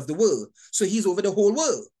 The God of the world. So he's over the whole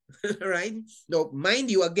world, right? Now, mind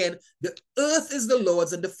you, again, the earth is the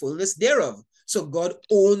Lord's and the fullness thereof. So God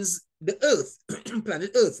owns the earth,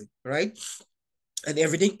 planet Earth, right? And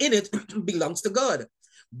everything in it belongs to God.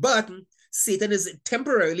 But Satan is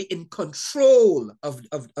temporarily in control of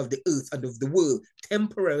the earth and of the world,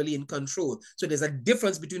 temporarily in control. So there's a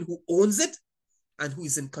difference between who owns it and who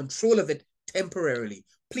is in control of it temporarily.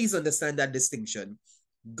 Please understand that distinction.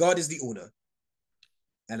 God is the owner.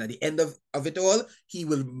 And at the end of it all, he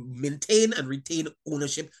will maintain and retain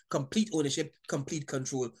ownership, complete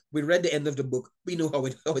control. We read the end of the book. We know how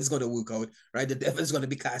it's going to work out, right? The devil is going to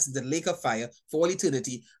be cast into the lake of fire for all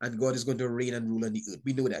eternity, and God is going to reign and rule on the earth.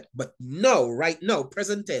 We know that. But now, right now,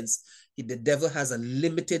 present tense, the devil has a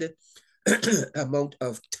limited amount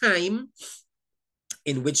of time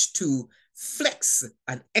in which to flex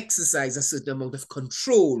and exercise a certain amount of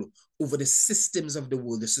control over the systems of the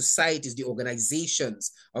world, the societies, the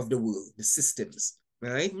organizations of the world, the systems,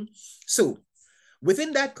 right? So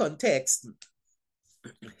within that context,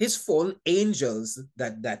 his fallen angels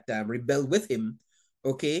that rebel with him,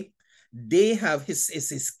 okay, they have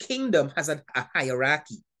his kingdom has a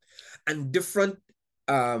hierarchy, and different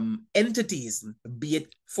entities, be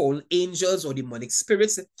it fallen angels or demonic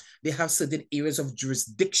spirits, they have certain areas of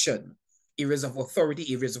jurisdiction, areas of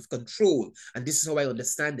authority, areas of control. And this is how I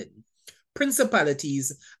understand it.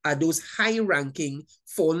 Principalities are those high-ranking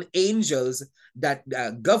fallen angels that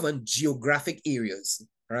govern geographic areas,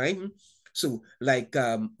 right? So like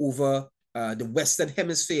over the Western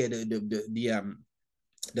Hemisphere, the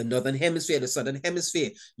Northern Hemisphere, the Southern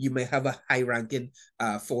Hemisphere, you may have a high-ranking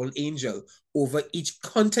fallen angel. Over each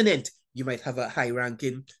continent, you might have a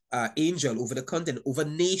high-ranking angel over the continent, over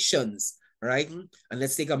nations, right? And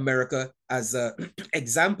let's take America as an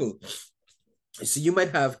example. So you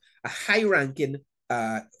might have a high-ranking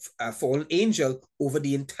fallen angel over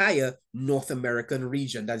the entire North American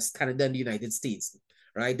region, that's Canada and the United States,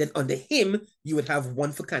 right? Then under him, you would have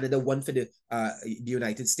one for Canada, one for the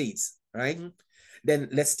United States, right? Then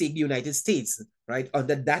let's take the United States, right?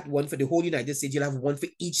 Under that one for the whole United States, you'll have one for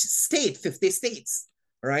each state, 50 states,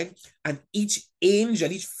 right? And each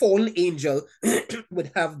angel, each fallen angel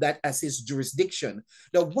would have that as his jurisdiction.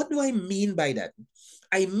 Now, what do I mean by that?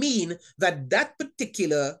 I mean that that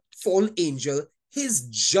particular fallen angel, his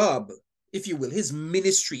job, if you will, his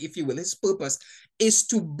ministry, if you will, his purpose is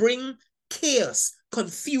to bring chaos,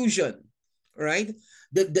 confusion, right?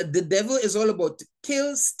 The devil is all about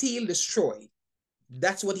kill, steal, destroy.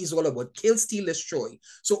 That's what he's all about. Kill, steal, destroy.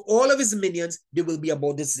 So all of his minions, they will be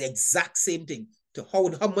about this exact same thing. To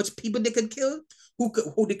how much people they could kill,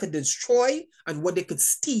 who they could destroy, and what they could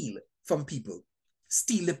steal from people.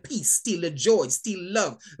 Steal the peace, steal the joy, steal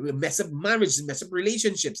love, mess up marriages, mess up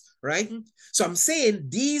relationships, right? So I'm saying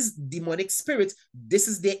these demonic spirits, this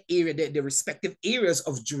is their area, their respective areas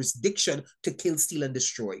of jurisdiction to kill, steal, and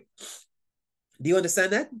destroy. Do you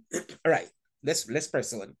understand that? All right, let's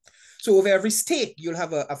press on. So over every state, you'll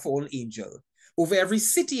have a fallen angel. Over every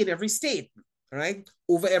city and every state, right?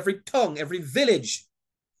 Over every tongue, every village,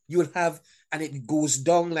 you'll have, and it goes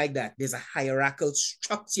down like that. There's a hierarchical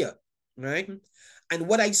structure, right? And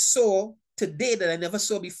what I saw today that I never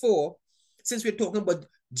saw before, since we're talking about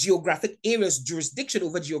geographic areas, jurisdiction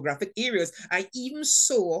over geographic areas, I even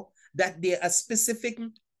saw that there are specific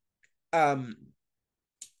fallen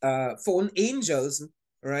angels,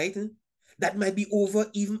 right? That might be over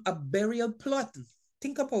even a burial plot.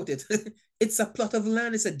 Think about it. It's a plot of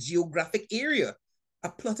land. It's a geographic area, a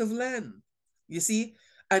plot of land. You see?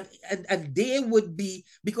 And they would be,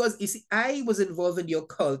 because you see, I was involved in the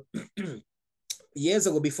occult years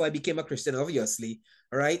ago before I became a Christian, obviously,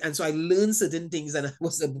 right? And so I learned certain things and I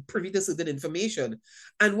was privy to certain information.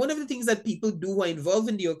 And one of the things that people do who are involved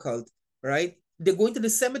in the occult, right? They go into the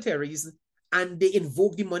cemeteries and they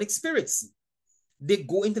invoke demonic spirits. They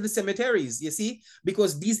go into the cemeteries, you see,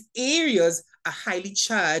 because these areas are highly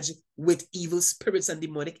charged with evil spirits and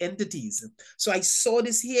demonic entities. So I saw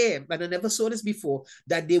this here, but I never saw this before,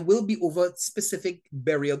 that they will be over specific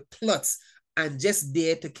burial plots and just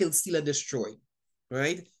there to kill, steal, and destroy,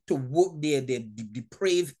 right? To work their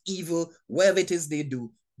depraved, evil, whatever it is they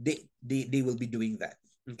do, they will be doing that,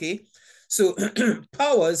 okay? So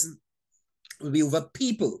powers will be over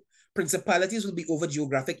people. Principalities will be over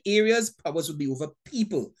geographic areas. Powers will be over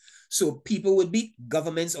people. So people would be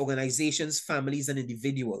governments, organizations, families, and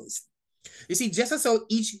individuals. You see, just as how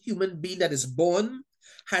each human being that is born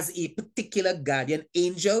has a particular guardian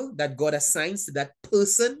angel that God assigns to that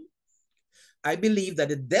person, I believe that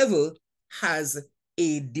the devil has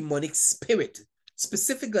a demonic spirit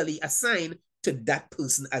specifically assigned to that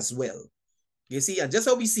person as well. You see, and just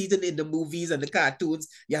how we see it in the movies and the cartoons,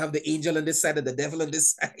 you have the angel on this side and the devil on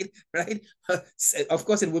this side, right? Of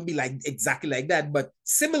course, it wouldn't be like exactly like that, but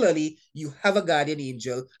similarly, you have a guardian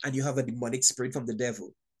angel and you have a demonic spirit from the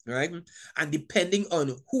devil, right? And depending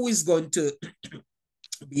on who is going to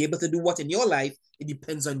be able to do what in your life, it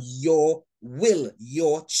depends on your will,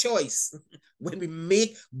 your choice. When we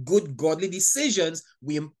make good, godly decisions,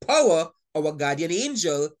 we empower our guardian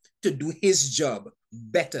angel to do his job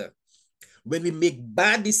better. When we make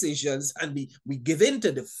bad decisions and we give in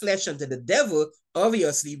to the flesh and to the devil,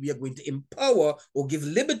 obviously we are going to empower or give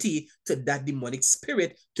liberty to that demonic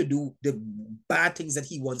spirit to do the bad things that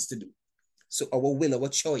he wants to do. So our will, our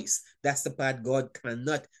choice, that's the part God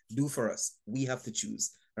cannot do for us. We have to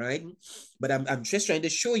choose, right? But I'm just trying to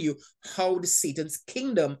show you how the Satan's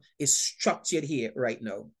kingdom is structured here right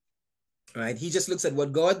now, right? He just looks at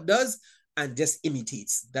what God does and just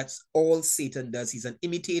imitates. That's all Satan does. He's an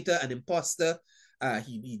imitator, an imposter.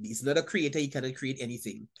 He's not a creator. He cannot create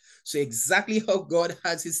anything. So exactly how God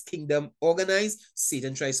has his kingdom organized,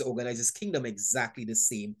 Satan tries to organize his kingdom exactly the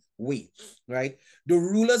same way, right? The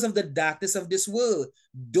rulers of the darkness of this world,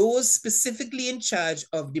 those specifically in charge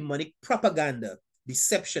of demonic propaganda,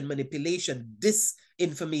 deception, manipulation,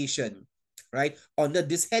 disinformation, right? Under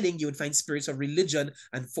this heading, you would find spirits of religion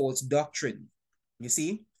and false doctrine. You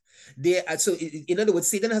see? So in other words,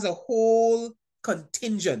 Satan has a whole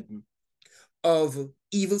contingent of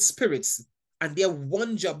evil spirits, and their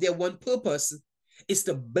one job, their one purpose is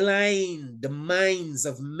to blind the minds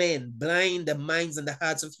of men, blind the minds and the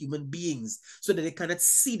hearts of human beings so that they cannot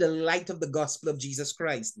see the light of the gospel of Jesus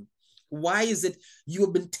Christ. Why is it you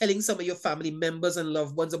have been telling some of your family members and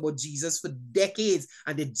loved ones about Jesus for decades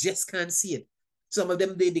and they just can't see it? Some of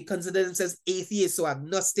them, they consider themselves atheists or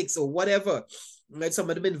agnostics or whatever. Right? Some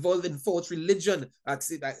of them involved in false religion.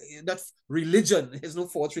 Not religion. There's no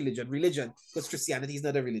false religion. Religion, because Christianity is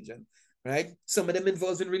not a religion. Right? Some of them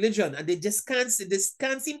involved in religion, and they just can't seem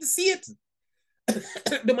to see it.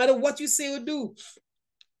 No matter what you say or do.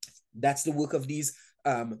 That's the work of these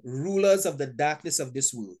rulers of the darkness of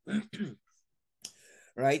this world.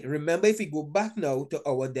 Right? Remember, if we go back now to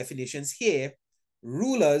our definitions here,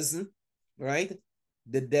 rulers, right?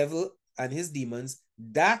 The devil and his demons.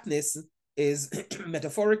 Darkness is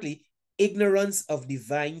metaphorically ignorance of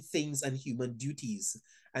divine things and human duties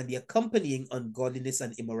and the accompanying ungodliness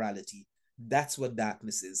and immorality. That's what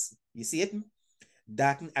darkness is. You see it?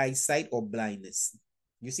 Darkened eyesight or blindness.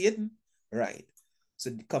 You see it? Right.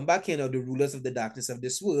 So come back here now, the rulers of the darkness of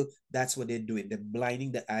this world, that's what they're doing. They're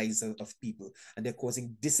blinding the eyes of people, and they're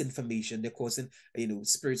causing disinformation. They're causing,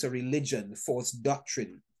 spirits of religion, false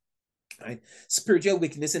doctrine, right? Spiritual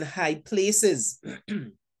wickedness in high places.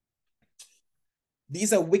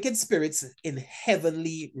 These are wicked spirits in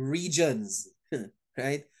heavenly regions,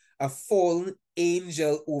 right? A fallen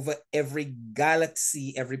angel over every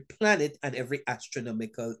galaxy, every planet, and every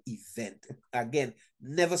astronomical event. Again,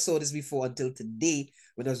 never saw this before until today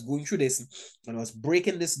when I was going through this and I was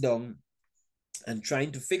breaking this down and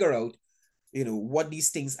trying to figure out, what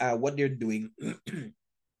these things are, what they're doing.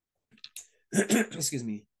 Excuse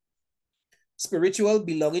me. Spiritual,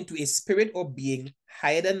 belonging to a spirit or being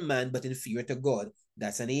higher than man but inferior to God.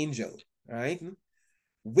 That's an angel, right?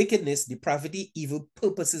 Wickedness, depravity, evil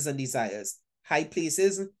purposes and desires. High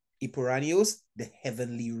places, Iporanios, the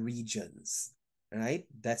heavenly regions, right?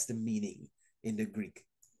 That's the meaning in the Greek.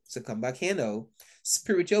 So come back here now.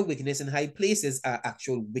 Spiritual wickedness in high places are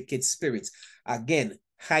actual wicked spirits. Again,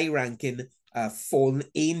 high-ranking fallen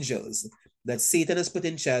angels that Satan has put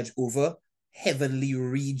in charge over heavenly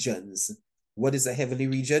regions. What is a heavenly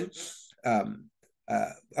region?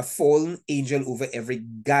 A fallen angel over every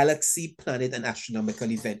galaxy, planet, and astronomical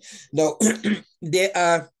event. Now,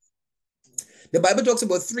 the Bible talks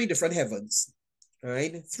about 3 different heavens,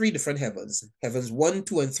 right? 3 different heavens. Heavens 1,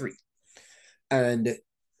 2, and 3. And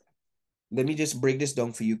let me just break this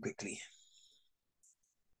down for you quickly.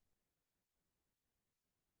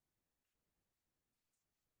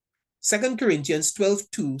 2 Corinthians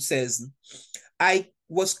 12:2 says, I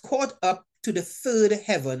was caught up to the third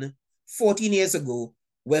heaven 14 years ago.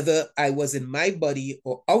 Whether I was in my body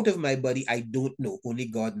or out of my body, I don't know. Only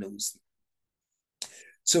God knows.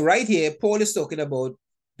 So right here, Paul is talking about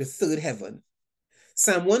the third heaven.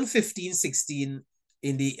 Psalm 115:16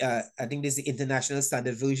 in the, I think this is the International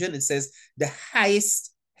Standard Version. It says, the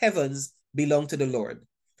highest heavens belong to the Lord,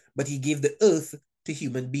 but he gave the earth to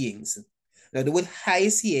human beings. Now, the word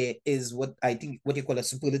highest here is what I think what you call a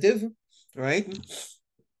superlative, right?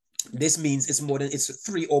 This means it's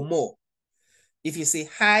three or more. If you say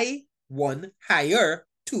high, one, higher,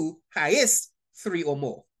 two, highest, three or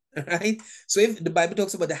more, right? So if the Bible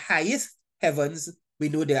talks about the highest heavens, we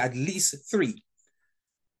know there are at least three.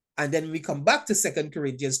 And then we come back to 2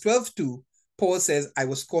 Corinthians 12:2, Paul says, I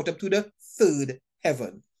was caught up to the third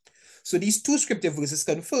heaven. So these two scripture verses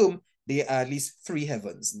confirm there are at least three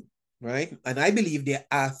heavens, right? And I believe there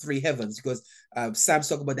are three heavens because Psalms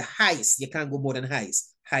talk about the highest. You can't go more than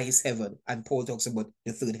highest heaven. And Paul talks about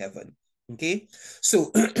the third heaven, okay?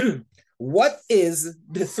 So what is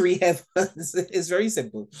the three heavens? It's very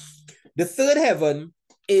simple. The third heaven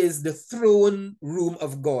is the throne room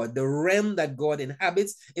of God, the realm that God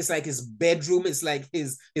inhabits. It's like his bedroom. It's like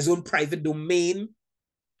his own private domain.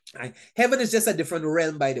 Right? Heaven is just a different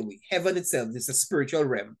realm, by the way. Heaven itself is a spiritual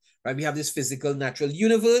realm, right? We have this physical, natural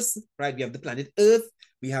universe, right? We have the planet Earth.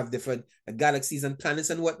 We have different galaxies and planets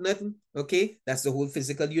and whatnot. Okay, that's the whole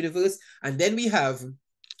physical universe. And then we have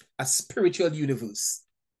a spiritual universe.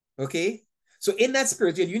 Okay, so in that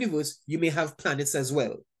spiritual universe, you may have planets as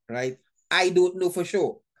well, right? I don't know for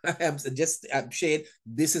sure. I'm sharing.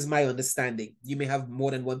 This is my understanding. You may have more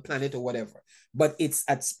than one planet or whatever, but it's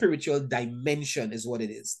at spiritual dimension is what it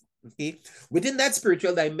is. Okay, within that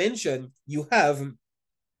spiritual dimension, you have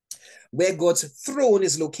where God's throne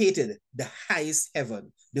is located, the highest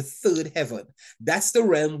heaven, the third heaven. That's the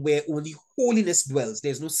realm where only holiness dwells.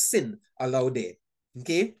 There's no sin allowed there.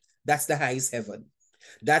 Okay, that's the highest heaven.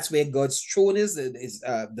 That's where God's throne is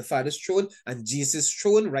the Father's throne, and Jesus'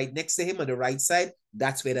 throne right next to him on the right side.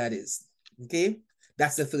 That's where that is. Okay,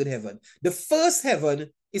 that's the third heaven. The first heaven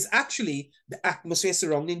is actually the atmosphere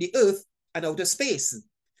surrounding the earth and outer space,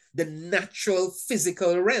 the natural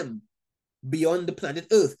physical realm beyond the planet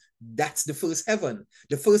Earth. That's the first heaven.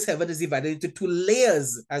 The first heaven is divided into two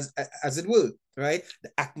layers, as it were, right?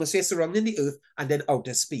 The atmosphere surrounding the earth and then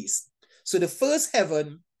outer space. So the first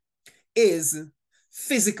heaven is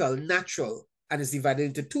physical, natural, and is divided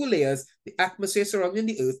into two layers, the atmosphere surrounding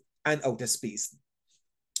the earth and outer space.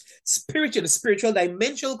 The spiritual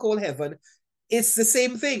dimension called heaven, it's the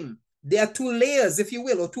same thing. There are two layers, if you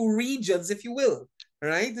will, or two regions, if you will,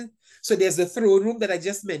 right? So there's the throne room that I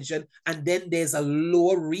just mentioned, and then there's a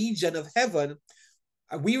lower region of heaven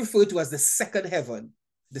we refer to as the second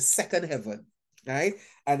heaven, right?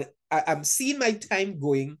 And I'm seeing my time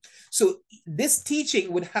going. So this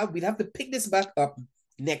teaching we'd have to pick this back up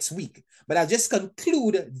next week, but I'll just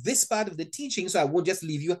conclude this part of the teaching so I won't just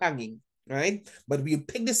leave you hanging, right? But we'll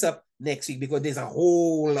pick this up next week because there's a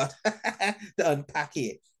whole lot to unpack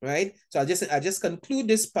here, right? So I'll just conclude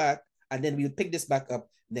this part and then we'll pick this back up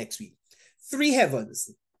next week. Three heavens: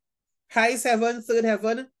 highest heaven, third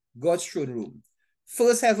heaven, God's throne room.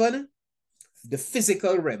 First heaven, the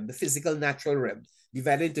physical realm, the physical natural realm,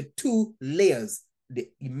 divided into two layers: the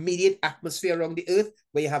immediate atmosphere around the earth,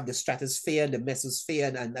 where you have the stratosphere and the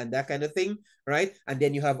mesosphere and that kind of thing, right? And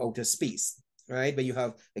then you have outer space, right? Where you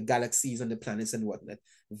have the galaxies and the planets and whatnot.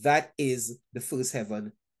 That is the first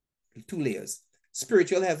heaven, two layers.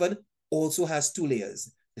 Spiritual heaven also has two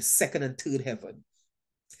layers, the second and third heaven.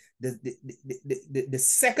 The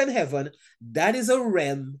second heaven, that is a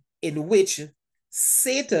realm in which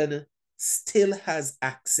Satan still has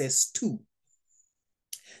access to.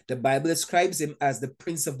 The Bible describes him as the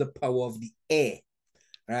prince of the power of the air,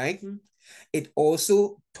 right? It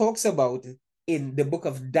also talks about in the book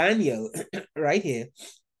of Daniel, right here,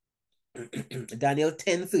 Daniel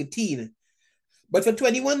 10:13. But for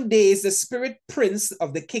 21 days, the spirit prince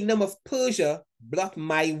of the kingdom of Persia blocked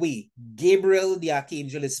my way. Gabriel, the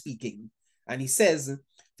archangel, is speaking. And he says,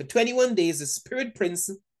 for 21 days, the spirit prince,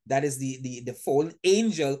 that is the fallen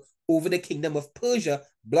angel over the kingdom of Persia,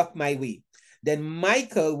 blocked my way. Then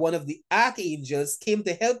Michael, one of the archangels, came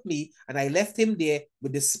to help me, and I left him there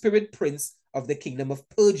with the spirit prince of the kingdom of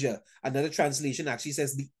Persia. Another translation actually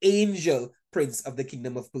says the angel prince of the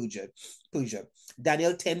kingdom of Persia.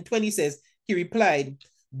 Daniel 10:20 says, he replied,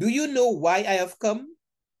 do you know why I have come?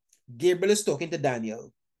 Gabriel is talking to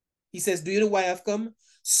Daniel. He says, do you know why I've come?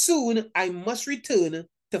 Soon I must return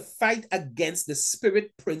to fight against the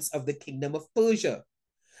spirit prince of the kingdom of Persia.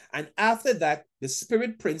 And after that, the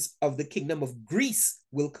spirit prince of the kingdom of Greece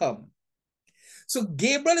will come. So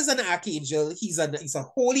Gabriel is an archangel. He's a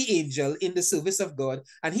holy angel in the service of God.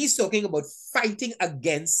 And he's talking about fighting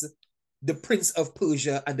against the prince of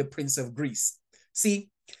Persia and the prince of Greece. See,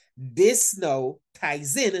 this now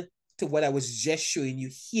ties in to what I was just showing you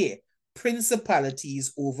here.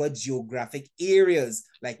 Principalities over geographic areas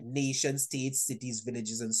like nations, states, cities,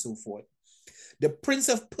 villages, and so forth. The prince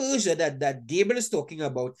of Persia that Gabriel is talking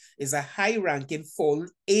about is a high-ranking fallen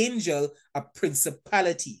angel, a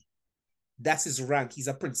principality. That's his rank. He's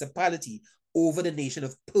a principality over the nation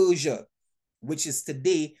of Persia, which is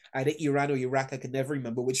today either Iran or Iraq. I can never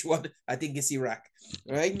remember which one. I think it's Iraq,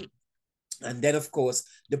 right? And then, of course,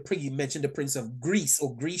 you mentioned the prince of Greece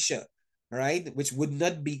or Grecia, right? Which would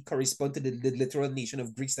not be correspond to the literal nation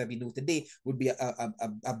of Greece that we know today, would be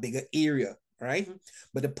a bigger area, right?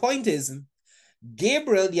 But the point is,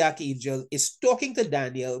 Gabriel, the archangel, is talking to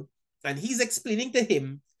Daniel, and he's explaining to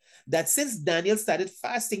him that since Daniel started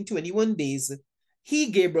fasting 21 days,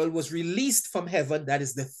 Gabriel, was released from heaven. That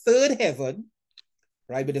is the third heaven,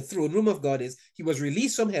 right? Where the throne room of God is. He was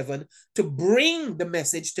released from heaven to bring the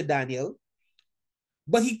message to Daniel,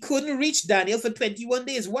 but he couldn't reach Daniel for 21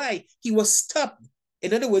 days. Why? He was stopped.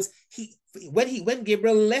 In other words, when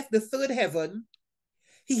Gabriel left the third heaven,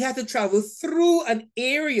 he had to travel through an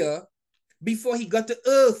area before he got to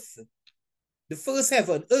earth. The first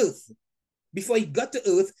heaven, earth. Before he got to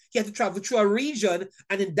earth, he had to travel through a region,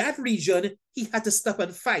 and in that region, he had to stop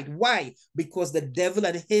and fight. Why? Because the devil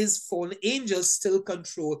and his fallen angels still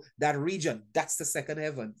control that region. That's the second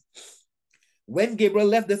heaven. When Gabriel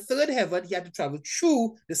left the third heaven, he had to travel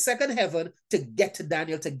through the second heaven to get to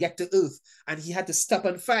Daniel, to get to earth, and he had to stop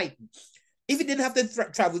and fight. If he didn't have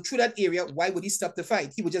to travel through that area, why would he stop the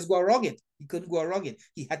fight? He would just go around it. He couldn't go around it.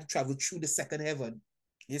 He had to travel through the second heaven.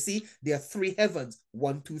 You see, there are three heavens,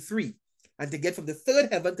 1, 2, 3. And to get from the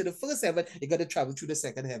third heaven to the first heaven, you got to travel through the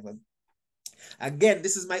second heaven. Again,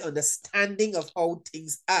 this is my understanding of how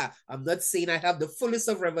things are. I'm not saying I have the fullest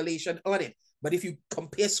of revelation on it, but if you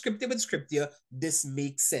compare scripture with scripture, this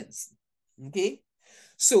makes sense. Okay?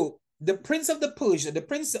 So the prince of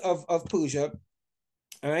Persia,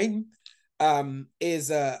 all right, is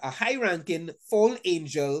a high-ranking fallen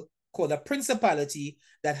angel called a principality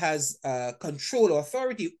that has control or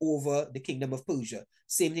authority over the kingdom of Persia.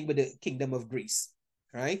 Same thing with the kingdom of Greece,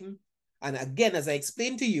 right? And again, as I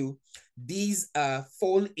explained to you, these are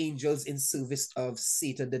fallen angels in service of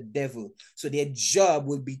Satan, the devil. So their job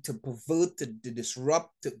will be to pervert, to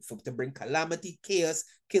disrupt, to bring calamity, chaos,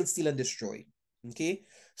 kill, steal, and destroy. Okay?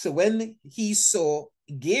 So when he saw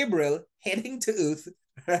Gabriel heading to earth,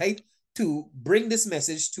 right, to bring this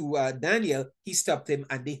message to Daniel, he stopped him,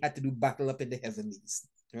 and they had to do battle up in the heavenlies,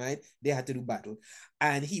 right? They had to do battle.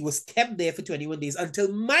 And he was kept there for 21 days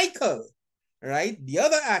until Michael, right, the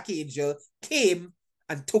other archangel, came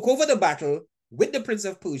and took over the battle with the prince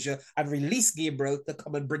of Persia and released Gabriel to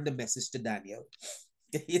come and bring the message to Daniel.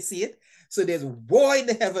 You see it? So there's war in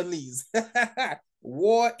the heavenlies.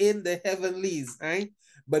 War in the heavenlies, right?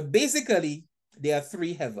 But basically, there are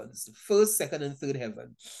three heavens: first, second, and third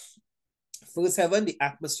heaven. First heaven, the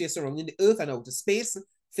atmosphere surrounding the earth and outer space,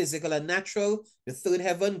 physical and natural. The third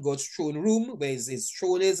heaven, God's throne room, where his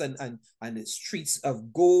throne is, and the streets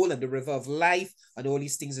of gold and the river of life, and all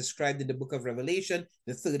these things described in the book of Revelation.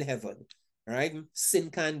 The third heaven, all right? Sin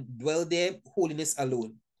can't dwell there, holiness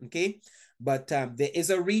alone, okay? But there is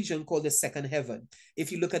a region called the second heaven.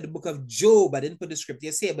 If you look at the book of Job, I didn't put the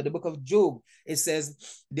scriptures here, but the book of Job, it says,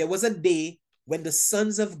 there was a day when the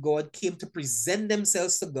sons of God came to present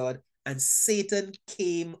themselves to God, and Satan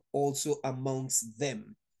came also amongst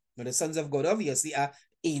them. Now, the sons of God obviously are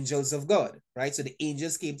angels of God, right? So the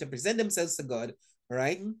angels came to present themselves to God,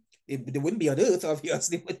 right? They wouldn't be on earth,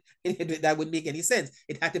 obviously. That wouldn't make any sense.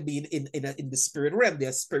 It had to be in the spirit realm. They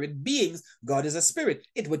are spirit beings. God is a spirit.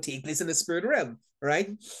 It would take place in the spirit realm, right?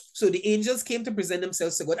 So the angels came to present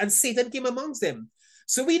themselves to God, and Satan came amongst them.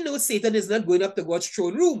 So we know Satan is not going up to God's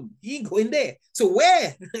throne room. He ain't going there. So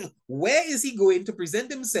where? Where is he going to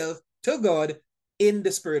present himself to God? In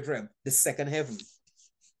the spirit realm, the second heaven.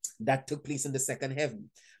 That took place in the second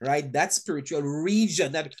heaven, right? That spiritual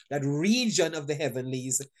region, that region of the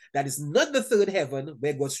heavenlies, that is not the third heaven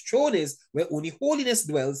where God's throne is, where only holiness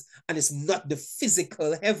dwells, and it's not the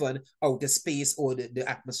physical heaven, outer space, or the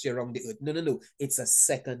atmosphere around the earth. No, no, no. It's a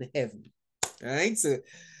second heaven, all right? So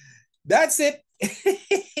that's it.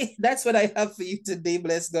 That's what I have for you today,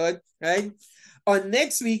 bless God, right? On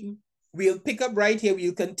next week, we'll pick up right here.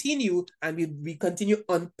 We'll continue, and we continue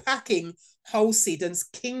unpacking how Satan's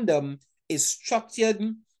kingdom is structured,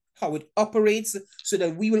 how it operates, so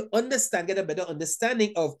that we will understand, get a better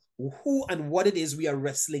understanding of who and what it is we are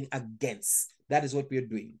wrestling against. That is what we are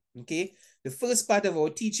doing, okay? The first part of our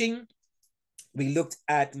teaching, we looked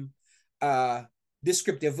at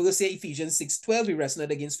descriptive verse here, Ephesians 6:12. We wrestle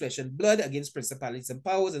not against flesh and blood, against principalities and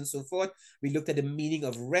powers, and so forth. We looked at the meaning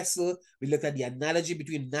of wrestle. We looked at the analogy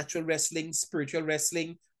between natural wrestling, spiritual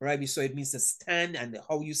wrestling, right? We saw it means to stand and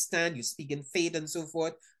how you stand, you speak in faith and so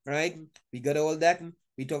forth, right? We got all that.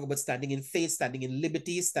 We talk about standing in faith, standing in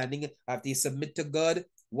liberty, standing after you submit to God.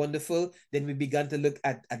 Wonderful. Then we began to look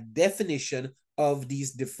at a definition of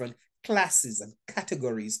these different classes and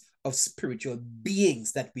categories of spiritual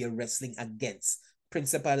beings that we are wrestling against: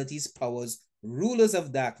 principalities, powers, rulers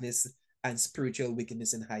of darkness, and spiritual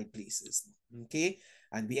wickedness in high places. Okay,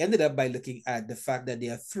 and we ended up by looking at the fact that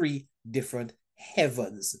there are three different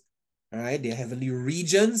heavens. All right, there are heavenly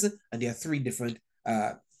regions, and there are three different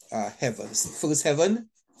heavens. First heaven,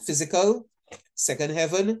 physical. Second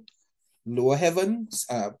heaven, lower heaven,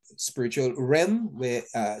 spiritual realm, where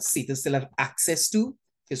Satan still have access to,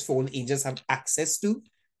 his fallen angels have access to,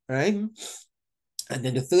 right? And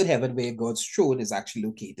then the third heaven, where God's throne is actually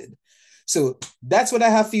located. So that's what I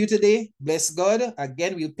have for you today. Bless God.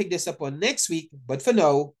 Again, we'll pick this up on next week. But for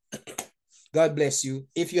now, God bless you.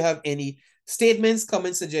 If you have any statements,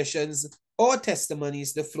 comments, suggestions, or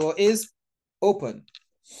testimonies, the floor is open.